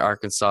down there,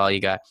 Arkansas. You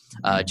got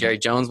Mhm. Jerry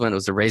Jones when it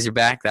was the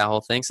Razorback, that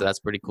whole thing. So that's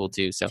pretty cool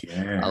too. So I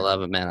Yeah,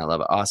 love it, man. I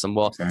love it. Awesome.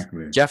 Well,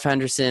 exactly. Jeff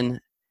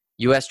Henderson,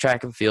 U.S.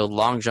 track and field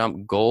long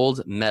jump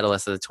gold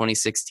medalist of the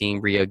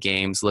 2016 Rio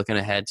Games. Looking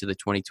ahead to the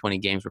 2020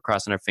 Games, we're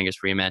crossing our fingers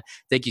for you, man.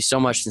 Thank you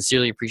so much.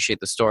 Sincerely appreciate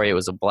the story. It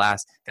was a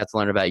blast. Got to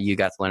learn about you.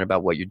 Got to learn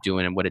about what you're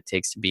doing and what it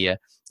takes to be a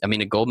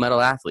gold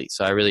medal athlete.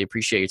 So I really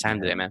appreciate your time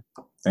Yeah. today, man.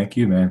 Thank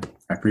you, man.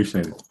 I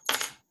appreciate it.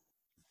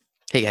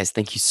 Hey guys,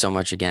 thank you so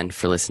much again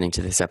for listening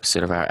to this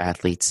episode of Our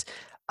Athletes.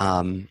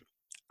 Um,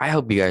 I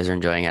hope you guys are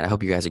enjoying it. I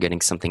hope you guys are getting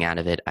something out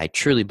of it. I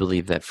truly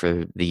believe that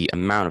for the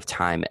amount of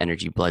time,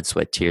 energy, blood,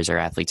 sweat, tears our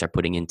athletes are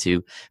putting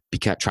into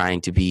trying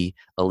to be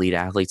elite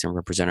athletes and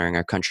representing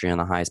our country on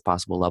the highest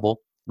possible level,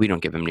 we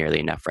don't give them nearly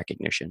enough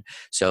recognition.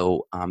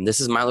 So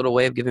this is my little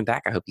way of giving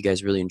back. I hope you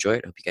guys really enjoy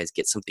it. I hope you guys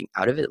get something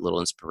out of it, a little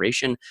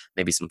inspiration,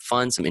 maybe some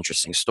fun, some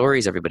interesting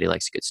stories. Everybody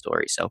likes a good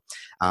story. So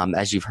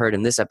as you've heard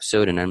in this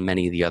episode and in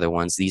many of the other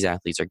ones, these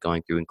athletes are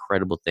going through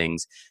incredible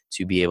things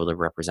to be able to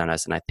represent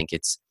us. And I think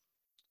it's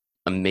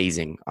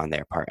amazing on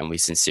their part, and we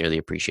sincerely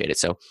appreciate it.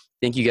 So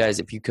thank you guys.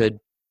 If you could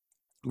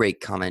rate,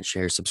 comment,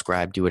 share,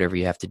 subscribe, do whatever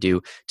you have to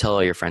do. Tell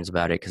all your friends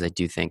about it because I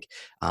do think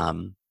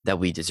that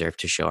we deserve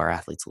to show our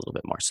athletes a little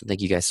bit more. So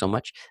thank you guys so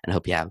much, and I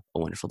hope you have a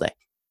wonderful day.